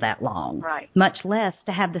staff for that long, right? Much less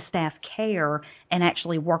to have the staff care and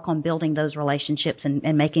actually work on building those relationships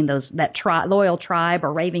and making that loyal tribe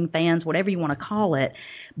or raving fans, whatever you want to call it.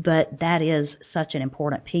 But that is such an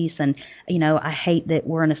important piece. And, you know, I hate that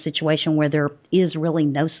we're in a situation where there is really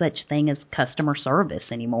no such thing as customer service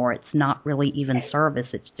anymore. It's not really even service.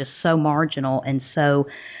 It's just so marginal and so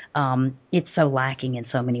it's so lacking in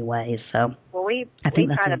so many ways. So we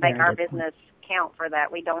try to make our business count for that.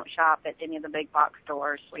 We don't shop at any of the big box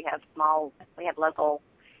stores. We have local.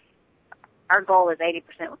 Our goal is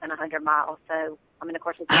 80% within 100 miles. So, I mean, of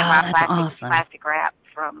course, we can't buy plastic wrap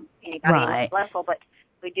from anybody local, but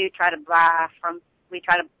we do try to buy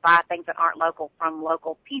things that aren't local from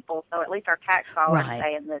local people, so at least our tax dollars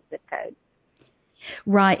stay in the zip code.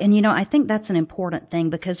 Right, and you know, I think that's an important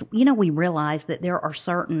thing because, you know, we realize that there are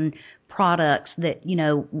certain products that, you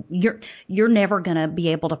know, you're never going to be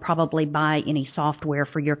able to probably buy any software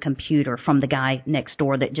for your computer from the guy next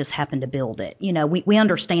door that just happened to build it. You know, we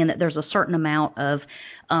understand that there's a certain amount of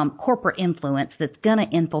corporate influence that's going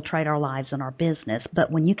to infiltrate our lives and our business,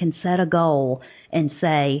 but when you can set a goal and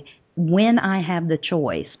say, when I have the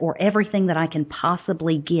choice or everything that I can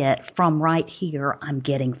possibly get from right here, I'm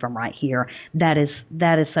getting from right here. That is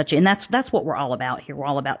and that's what we're all about here. We're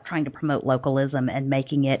all about trying to promote localism and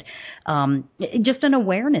making it just an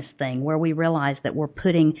awareness thing where we realize that we're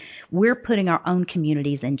putting our own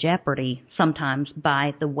communities in jeopardy sometimes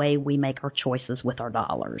by the way we make our choices with our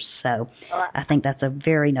dollars. So I think that's a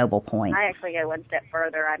very noble point. I actually go one step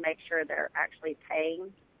further. I make sure they're actually paying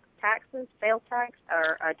taxes, sales tax,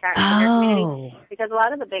 or tax in their community, because a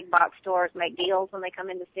lot of the big box stores make deals when they come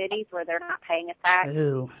into cities where they're not paying a tax.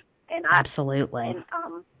 Absolutely. And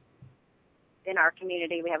in our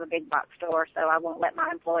community, we have a big box store, so I won't let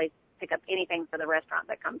my employees pick up anything for the restaurant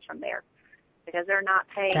that comes from there because they're not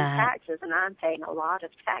paying taxes, and I'm paying a lot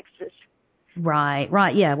of taxes. Right.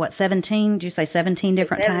 Yeah. What, 17? Did you say 17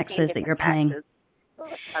 different taxes that you're paying?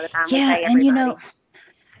 By the time we pay everybody. And you know,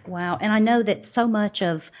 wow. And I know that so much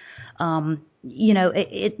of you know,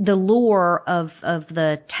 the lure of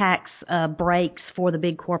the tax breaks for the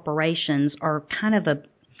big corporations are kind of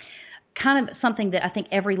kind of something that I think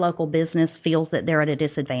every local business feels that they're at a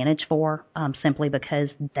disadvantage for, simply because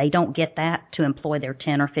they don't get that to employ their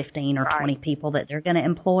 10 or 15 or 20 people that they're going to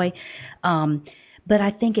employ. But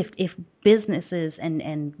I think if businesses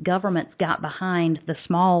and governments got behind the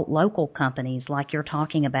small local companies like you're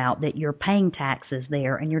talking about, that you're paying taxes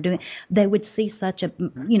there and you're doing, they would see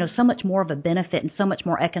so much more of a benefit and so much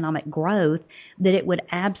more economic growth that it would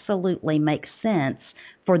absolutely make sense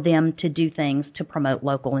for them to do things to promote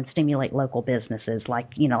local and stimulate local businesses like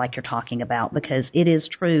you're talking about, because it is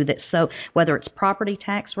true that whether it's property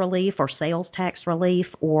tax relief or sales tax relief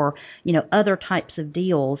or, other types of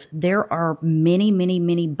deals, there are many, many,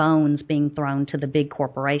 many bones being thrown to the big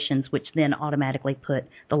corporations, which then automatically put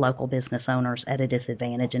the local business owners at a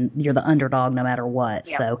disadvantage, and you're the underdog no matter what.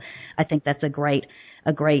 Yep. So I think that's a great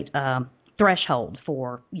threshold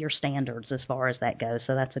for your standards as far as that goes.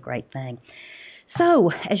 So that's a great thing.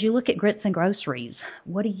 So, as you look at Grits and Groceries,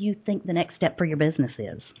 what do you think the next step for your business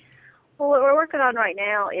is? Well, what we're working on right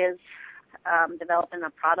now is developing a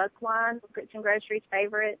product line of Grits and Groceries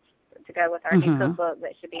favorites to go with our new cookbook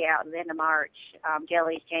that should be out at the end of March.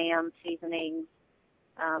 Jellies, jams, seasonings,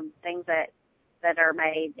 things that are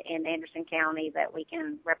made in Anderson County that we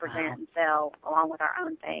can represent and sell along with our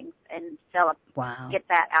own things and get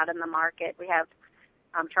that out in the market. We have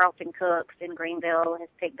Charleston Cooks in Greenville has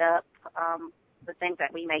picked up the things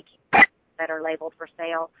that we make that are labeled for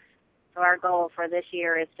sale. So our goal for this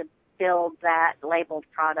year is to build that labeled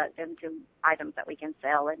product into items that we can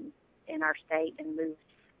sell in our state and move.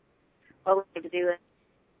 What we have to do is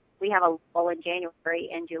we have a lull in January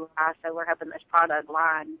and July, so we're hoping this product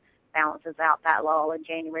line balances out that lull in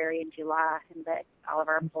January and July, and that all of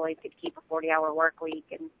our employees could keep a 40-hour work week,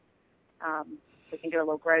 and we can do a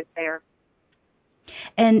little growth there.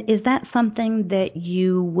 And is that something that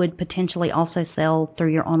you would potentially also sell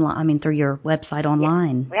through your through your website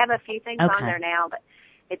online? Yes. We have a few things on there now, but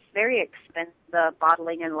it's very expensive, the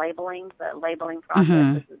bottling and labeling. The labeling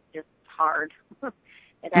process is just hard.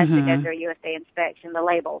 It has to go through a USDA inspection, the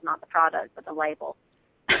label, not the product, but the label.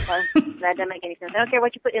 So that doesn't make any sense. I don't care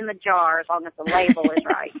what you put in the jar as long as the label is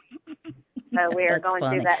right. So we are going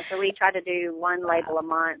through that. So we try to do one label a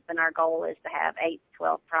month, and our goal is to have 8 to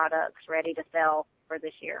 12 products ready to sell for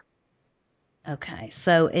this year. Okay.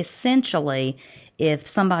 So essentially, if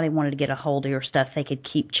somebody wanted to get a hold of your stuff, they could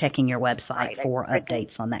keep checking your website for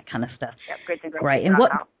updates on that kind of stuff. Yep, Great.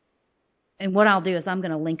 And what I'll do is I'm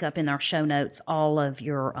going to link up in our show notes all of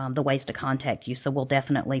your the ways to contact you. So we'll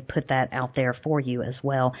definitely put that out there for you as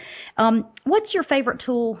well. What's your favorite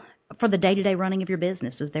tool for the day-to-day running of your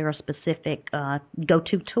business? Is there a specific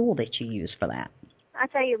go-to tool that you use for that? I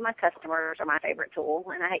tell you, my customers are my favorite tool,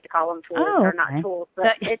 and I hate to call them tools. They're not tools,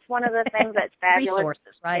 but it's one of the things that's fabulous.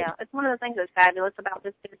 Resources, right? Yeah, it's one of the things that's fabulous about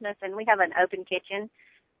this business, and we have an open kitchen.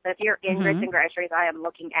 So if you're in Grits and Groceries, I am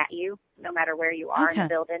looking at you, no matter where you are in the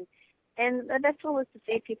building. And the best tool is to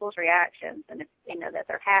see people's reactions, and if that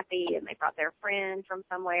they're happy and they brought their friend from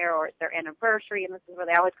somewhere, or it's their anniversary, and this is where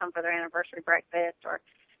they always come for their anniversary breakfast. Or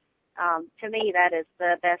to me, that is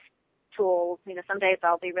the best tool. Some days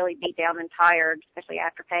I'll be really beat down and tired, especially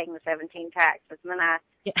after paying the 17 taxes, and then I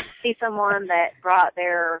see someone that brought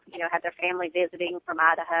their, had their family visiting from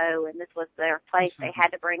Idaho, and this was their place. They had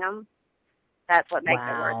to bring them. That's what makes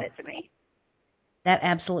it worth it to me. That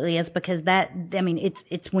absolutely is, because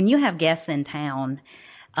it's when you have guests in town,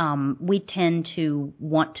 we tend to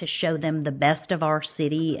want to show them the best of our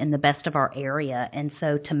city and the best of our area. And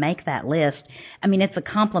so to make that list, it's a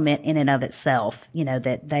compliment in and of itself,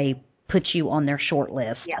 that they put you on their short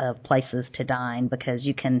list of places to dine, because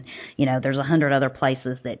you can, there's 100 other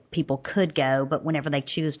places that people could go, but whenever they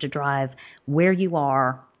choose to drive where you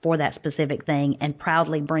are for that specific thing and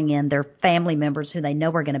proudly bring in their family members who they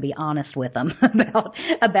know are going to be honest with them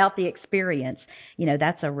about the experience,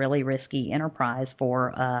 that's a really risky enterprise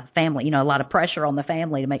for family. A lot of pressure on the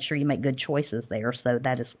family to make sure you make good choices there. So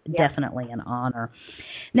that is definitely an honor.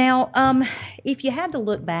 Now, if you had to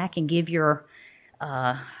look back and give your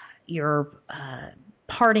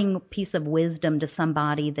parting piece of wisdom to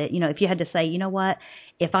somebody that, if you had to say, what,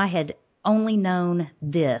 if I had only known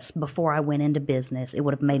this before I went into business, it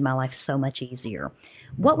would have made my life so much easier.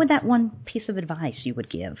 What would that one piece of advice you would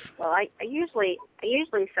give? Well, I usually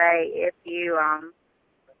say if you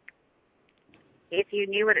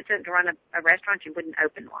knew what it took to run a restaurant, you wouldn't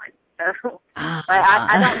open one. So, but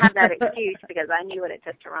I don't have that excuse, because I knew what it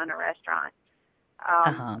took to run a restaurant.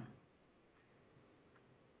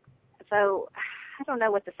 So I don't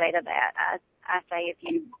know what to say to that. I say if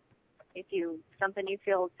you something you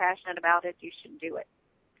feel passionate about it, you should do it.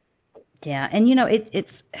 Yeah, and it's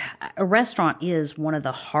a restaurant is one of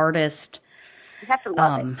the hardest. You have to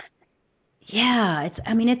love it. Yeah,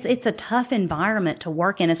 it's a tough environment to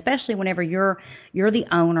work in, especially whenever you're the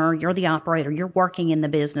owner, you're the operator, you're working in the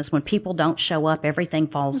business. When people don't show up, everything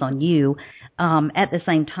falls on you. At the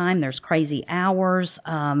same time, there's crazy hours,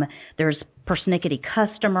 there's persnickety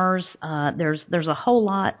customers, there's a whole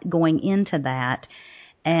lot going into that.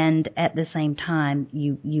 And at the same time,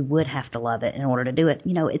 you would have to love it in order to do it.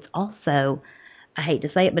 It's also, I hate to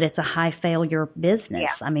say it, but it's a high failure business. Yeah.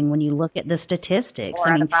 I mean, when you look at the statistics,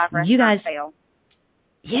 out of 5 you guys fail.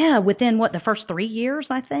 Yeah, within the first 3 years,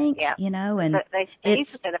 I think. Yeah. And they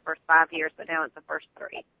used to say the first 5 years, but now it's the first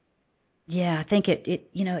 3. Yeah, I think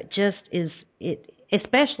it just is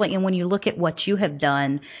especially, and when you look at what you have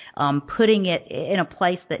done, putting it in a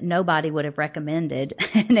place that nobody would have recommended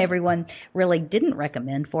and everyone really didn't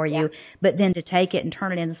recommend for you, but then to take it and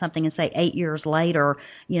turn it into something and say 8 years later,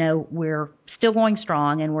 we're still going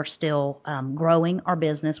strong and we're still growing our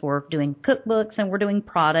business. We're doing cookbooks and we're doing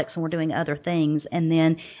products and we're doing other things. And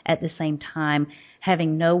then at the same time,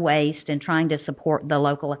 having no waste and trying to support the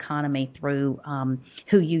local economy through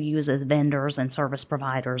who you use as vendors and service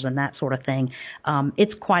providers and that sort of thing.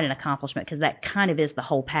 It's quite an accomplishment because that kind of is the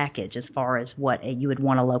whole package as far as what you would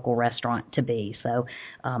want a local restaurant to be. So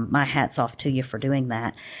my hat's off to you for doing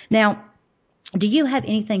that. Now, do you have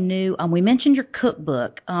anything new? We mentioned your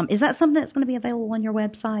cookbook. Is that something that's going to be available on your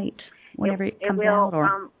website whenever it comes out?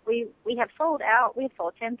 Or? We have sold out. We have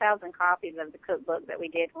sold 10,000 copies of the cookbook that we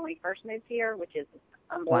did when we first moved here, which is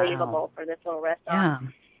unbelievable for this little restaurant. Yeah.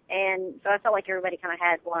 And so I felt like everybody kind of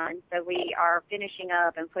had one. So we are finishing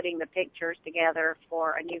up and putting the pictures together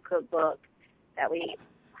for a new cookbook that we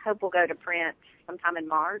hope will go to print sometime in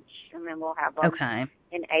March, and then we'll have them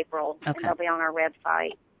in April, and they'll be on our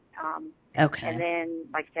website. And then,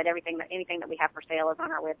 like I said, anything that we have for sale is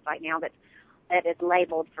on our website now that is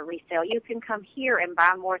labeled for resale. You can come here and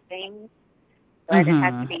buy more things, but it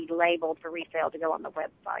has to be labeled for resale to go on the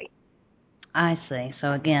website. I see.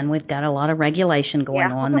 So again, we've got a lot of regulation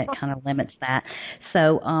going on that kind of limits that.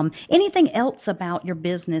 So anything else about your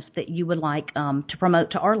business that you would like to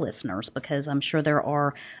promote to our listeners? Because I'm sure there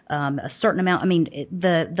are a certain amount. I mean,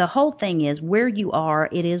 the whole thing is where you are,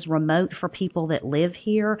 it is remote for people that live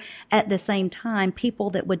here. At the same time, people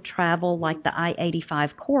that would travel like the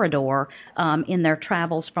I-85 corridor in their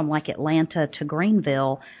travels from like Atlanta to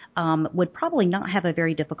Greenville would probably not have a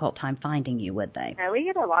very difficult time finding you, would they? No, we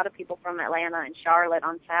get a lot of people from Atlanta and Charlotte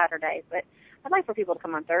on Saturdays, but I'd like for people to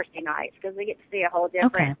come on Thursday nights because we get to see a whole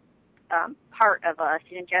different part of us.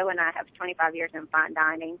 Joe and I have 25 years in fine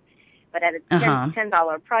dining, but at a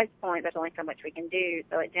 $10 price point, there's only so much we can do.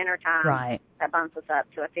 So at dinner time, that bumps us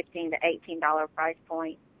up to a $15 to $18 price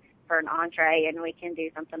point for an entree, and we can do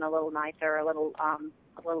something a little nicer, a little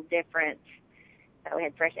different. So we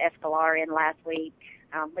had fresh escolar in last week,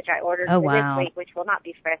 which I ordered for this week, which will not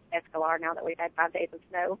be fresh escolar now that we've had 5 days of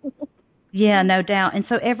snow. Yeah, no doubt. And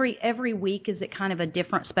so every week, is it kind of a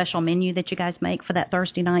different special menu that you guys make for that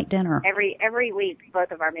Thursday night dinner? Every week, all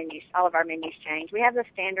of our menus change. We have the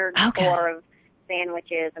standard core of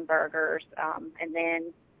sandwiches and burgers, and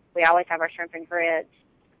then we always have our shrimp and grits.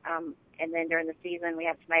 And then during the season, we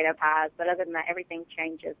have tomato pies. But other than that, everything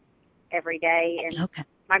changes every day. And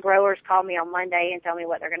my growers call me on Monday and tell me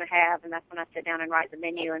what they're going to have, and that's when I sit down and write the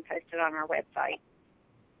menu and post it on our website.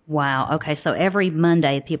 Wow. Okay. So every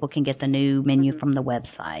Monday people can get the new menu from the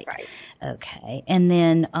website. Right. Okay. And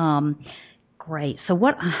then, great. So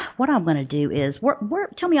what I'm going to do is,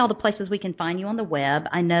 tell me all the places we can find you on the web.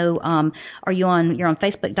 I know, you're on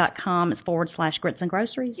Facebook.com, it's /Grits and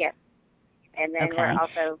Groceries? Yes. And then we're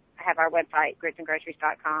also have our website,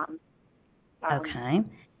 gritsandgroceries.com.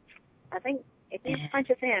 I think if you punch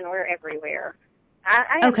us in, we're everywhere.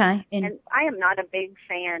 I am not a big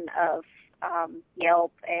fan of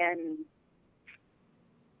Yelp and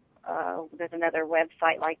there's another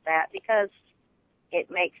website like that because it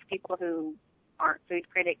makes people who aren't food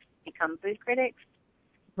critics become food critics.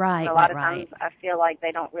 Right. And a lot of times I feel like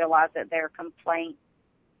they don't realize that their complaint,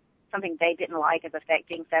 something they didn't like, is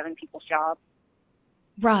affecting 7 people's jobs.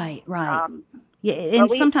 Right. Yeah, and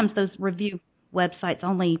sometimes those review websites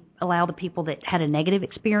only allow the people that had a negative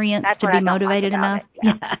experience to be motivated enough.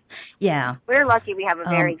 Yeah. We're lucky we have a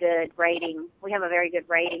very good rating. We have a very good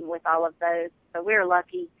rating with all of those, so we're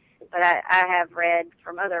lucky. But I have read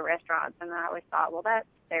from other restaurants, and I always thought, well, that's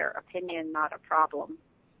their opinion, not a problem.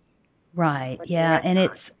 Right, yeah, and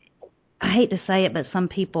I hate to say it, but some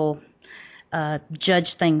people judge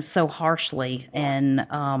things so harshly, and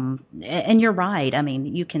you're right. I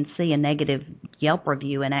mean, you can see a negative Yelp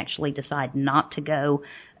review and actually decide not to go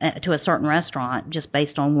to a certain restaurant just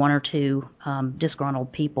based on 1 or 2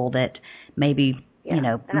 disgruntled people that maybe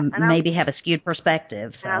maybe have a skewed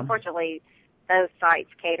perspective. So. And unfortunately, those sites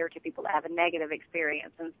cater to people that have a negative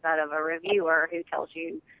experience instead of a reviewer who tells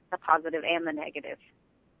you the positive and the negative.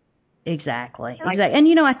 Exactly.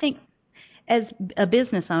 And, I think as a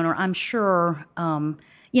business owner, I'm sure,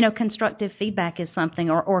 constructive feedback is something,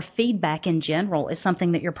 or feedback in general is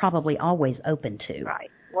something that you're probably always open to. Right.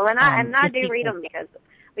 Well, and I do read them, because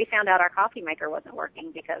we found out our coffee maker wasn't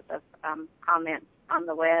working because of comments on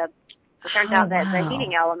the web. It turns out that the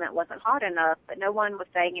heating element wasn't hot enough, but no one was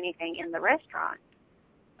saying anything in the restaurant.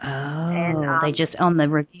 Oh, and, they just on the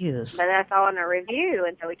reviews. But that's all in a review,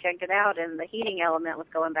 and so we checked it out, and the heating element was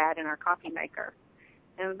going bad in our coffee maker.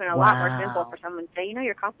 It would have been a lot more simple for someone to say,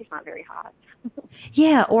 your coffee's not very hot.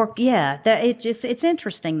 It's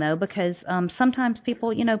interesting though, because sometimes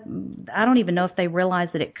people, I don't even know if they realize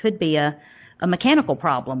that it could be a mechanical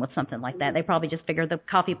problem with something like that. They probably just figure the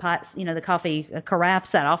coffee pots, the coffee carafe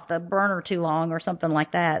sat off the burner too long or something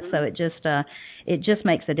like that. So it just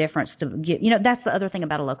makes a difference to get, that's the other thing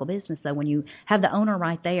about a local business though, when you have the owner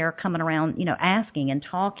right there coming around, asking and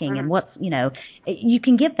talking and what's, you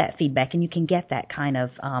can get that feedback, and you can get that kind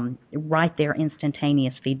of right there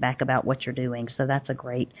instantaneous feedback about what you're doing. So that's a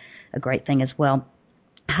great thing as well.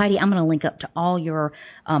 Heidi, I'm going to link up to all your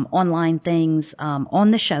online things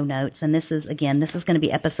on the show notes, and this is going to be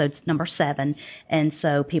episode number 7, and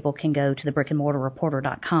so people can go to the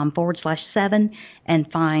brickandmortarreporter.com/7 and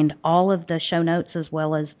find all of the show notes as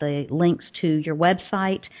well as the links to your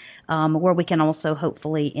website, where we can also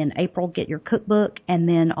hopefully in April get your cookbook, and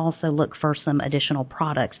then also look for some additional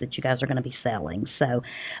products that you guys are going to be selling. So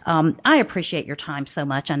I appreciate your time so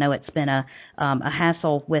much. I know it's been a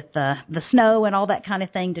hassle with the snow and all that kind of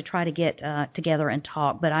thing to try to get together and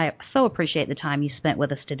talk, but I so appreciate the time you spent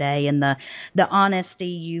with us today, and the honesty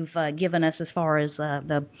you've given us as far as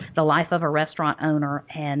the life of a restaurant owner,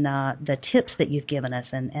 and the tips that you've given us,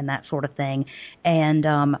 and that sort of thing. And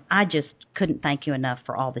I just couldn't thank you enough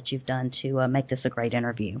for all that you've done to make this a great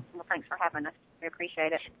interview. Well, thanks for having us. We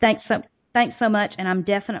appreciate it. Thanks so much, and I'm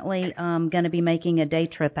definitely going to be making a day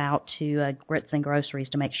trip out to Grits and Groceries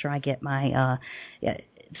to make sure I get my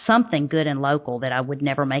something good and local that I would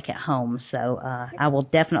never make at home. So I will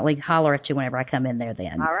definitely holler at you whenever I come in there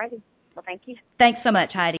then. All righty. Well, thank you. Thanks so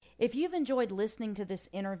much, Heidi. If you've enjoyed listening to this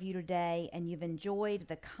interview today, and you've enjoyed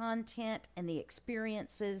the content and the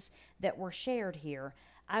experiences that were shared here,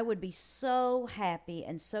 I would be so happy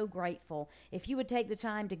and so grateful if you would take the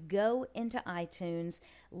time to go into iTunes,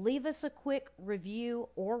 leave us a quick review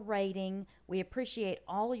or rating. We appreciate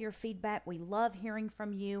all of your feedback. We love hearing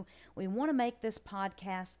from you. We want to make this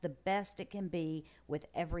podcast the best it can be with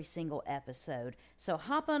every single episode. So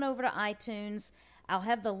hop on over to iTunes. I'll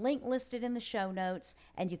have the link listed in the show notes,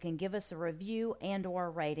 and you can give us a review and or a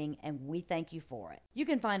rating, and we thank you for it. You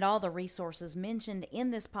can find all the resources mentioned in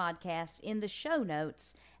this podcast in the show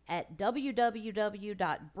notes at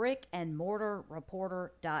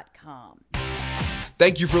www.brickandmortarreporter.com.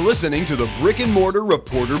 Thank you for listening to the Brick and Mortar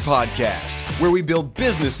Reporter Podcast, where we build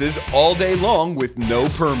businesses all day long with no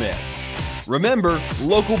permits. Remember,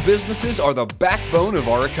 local businesses are the backbone of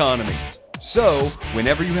our economy. So,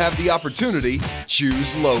 whenever you have the opportunity,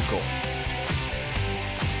 choose local.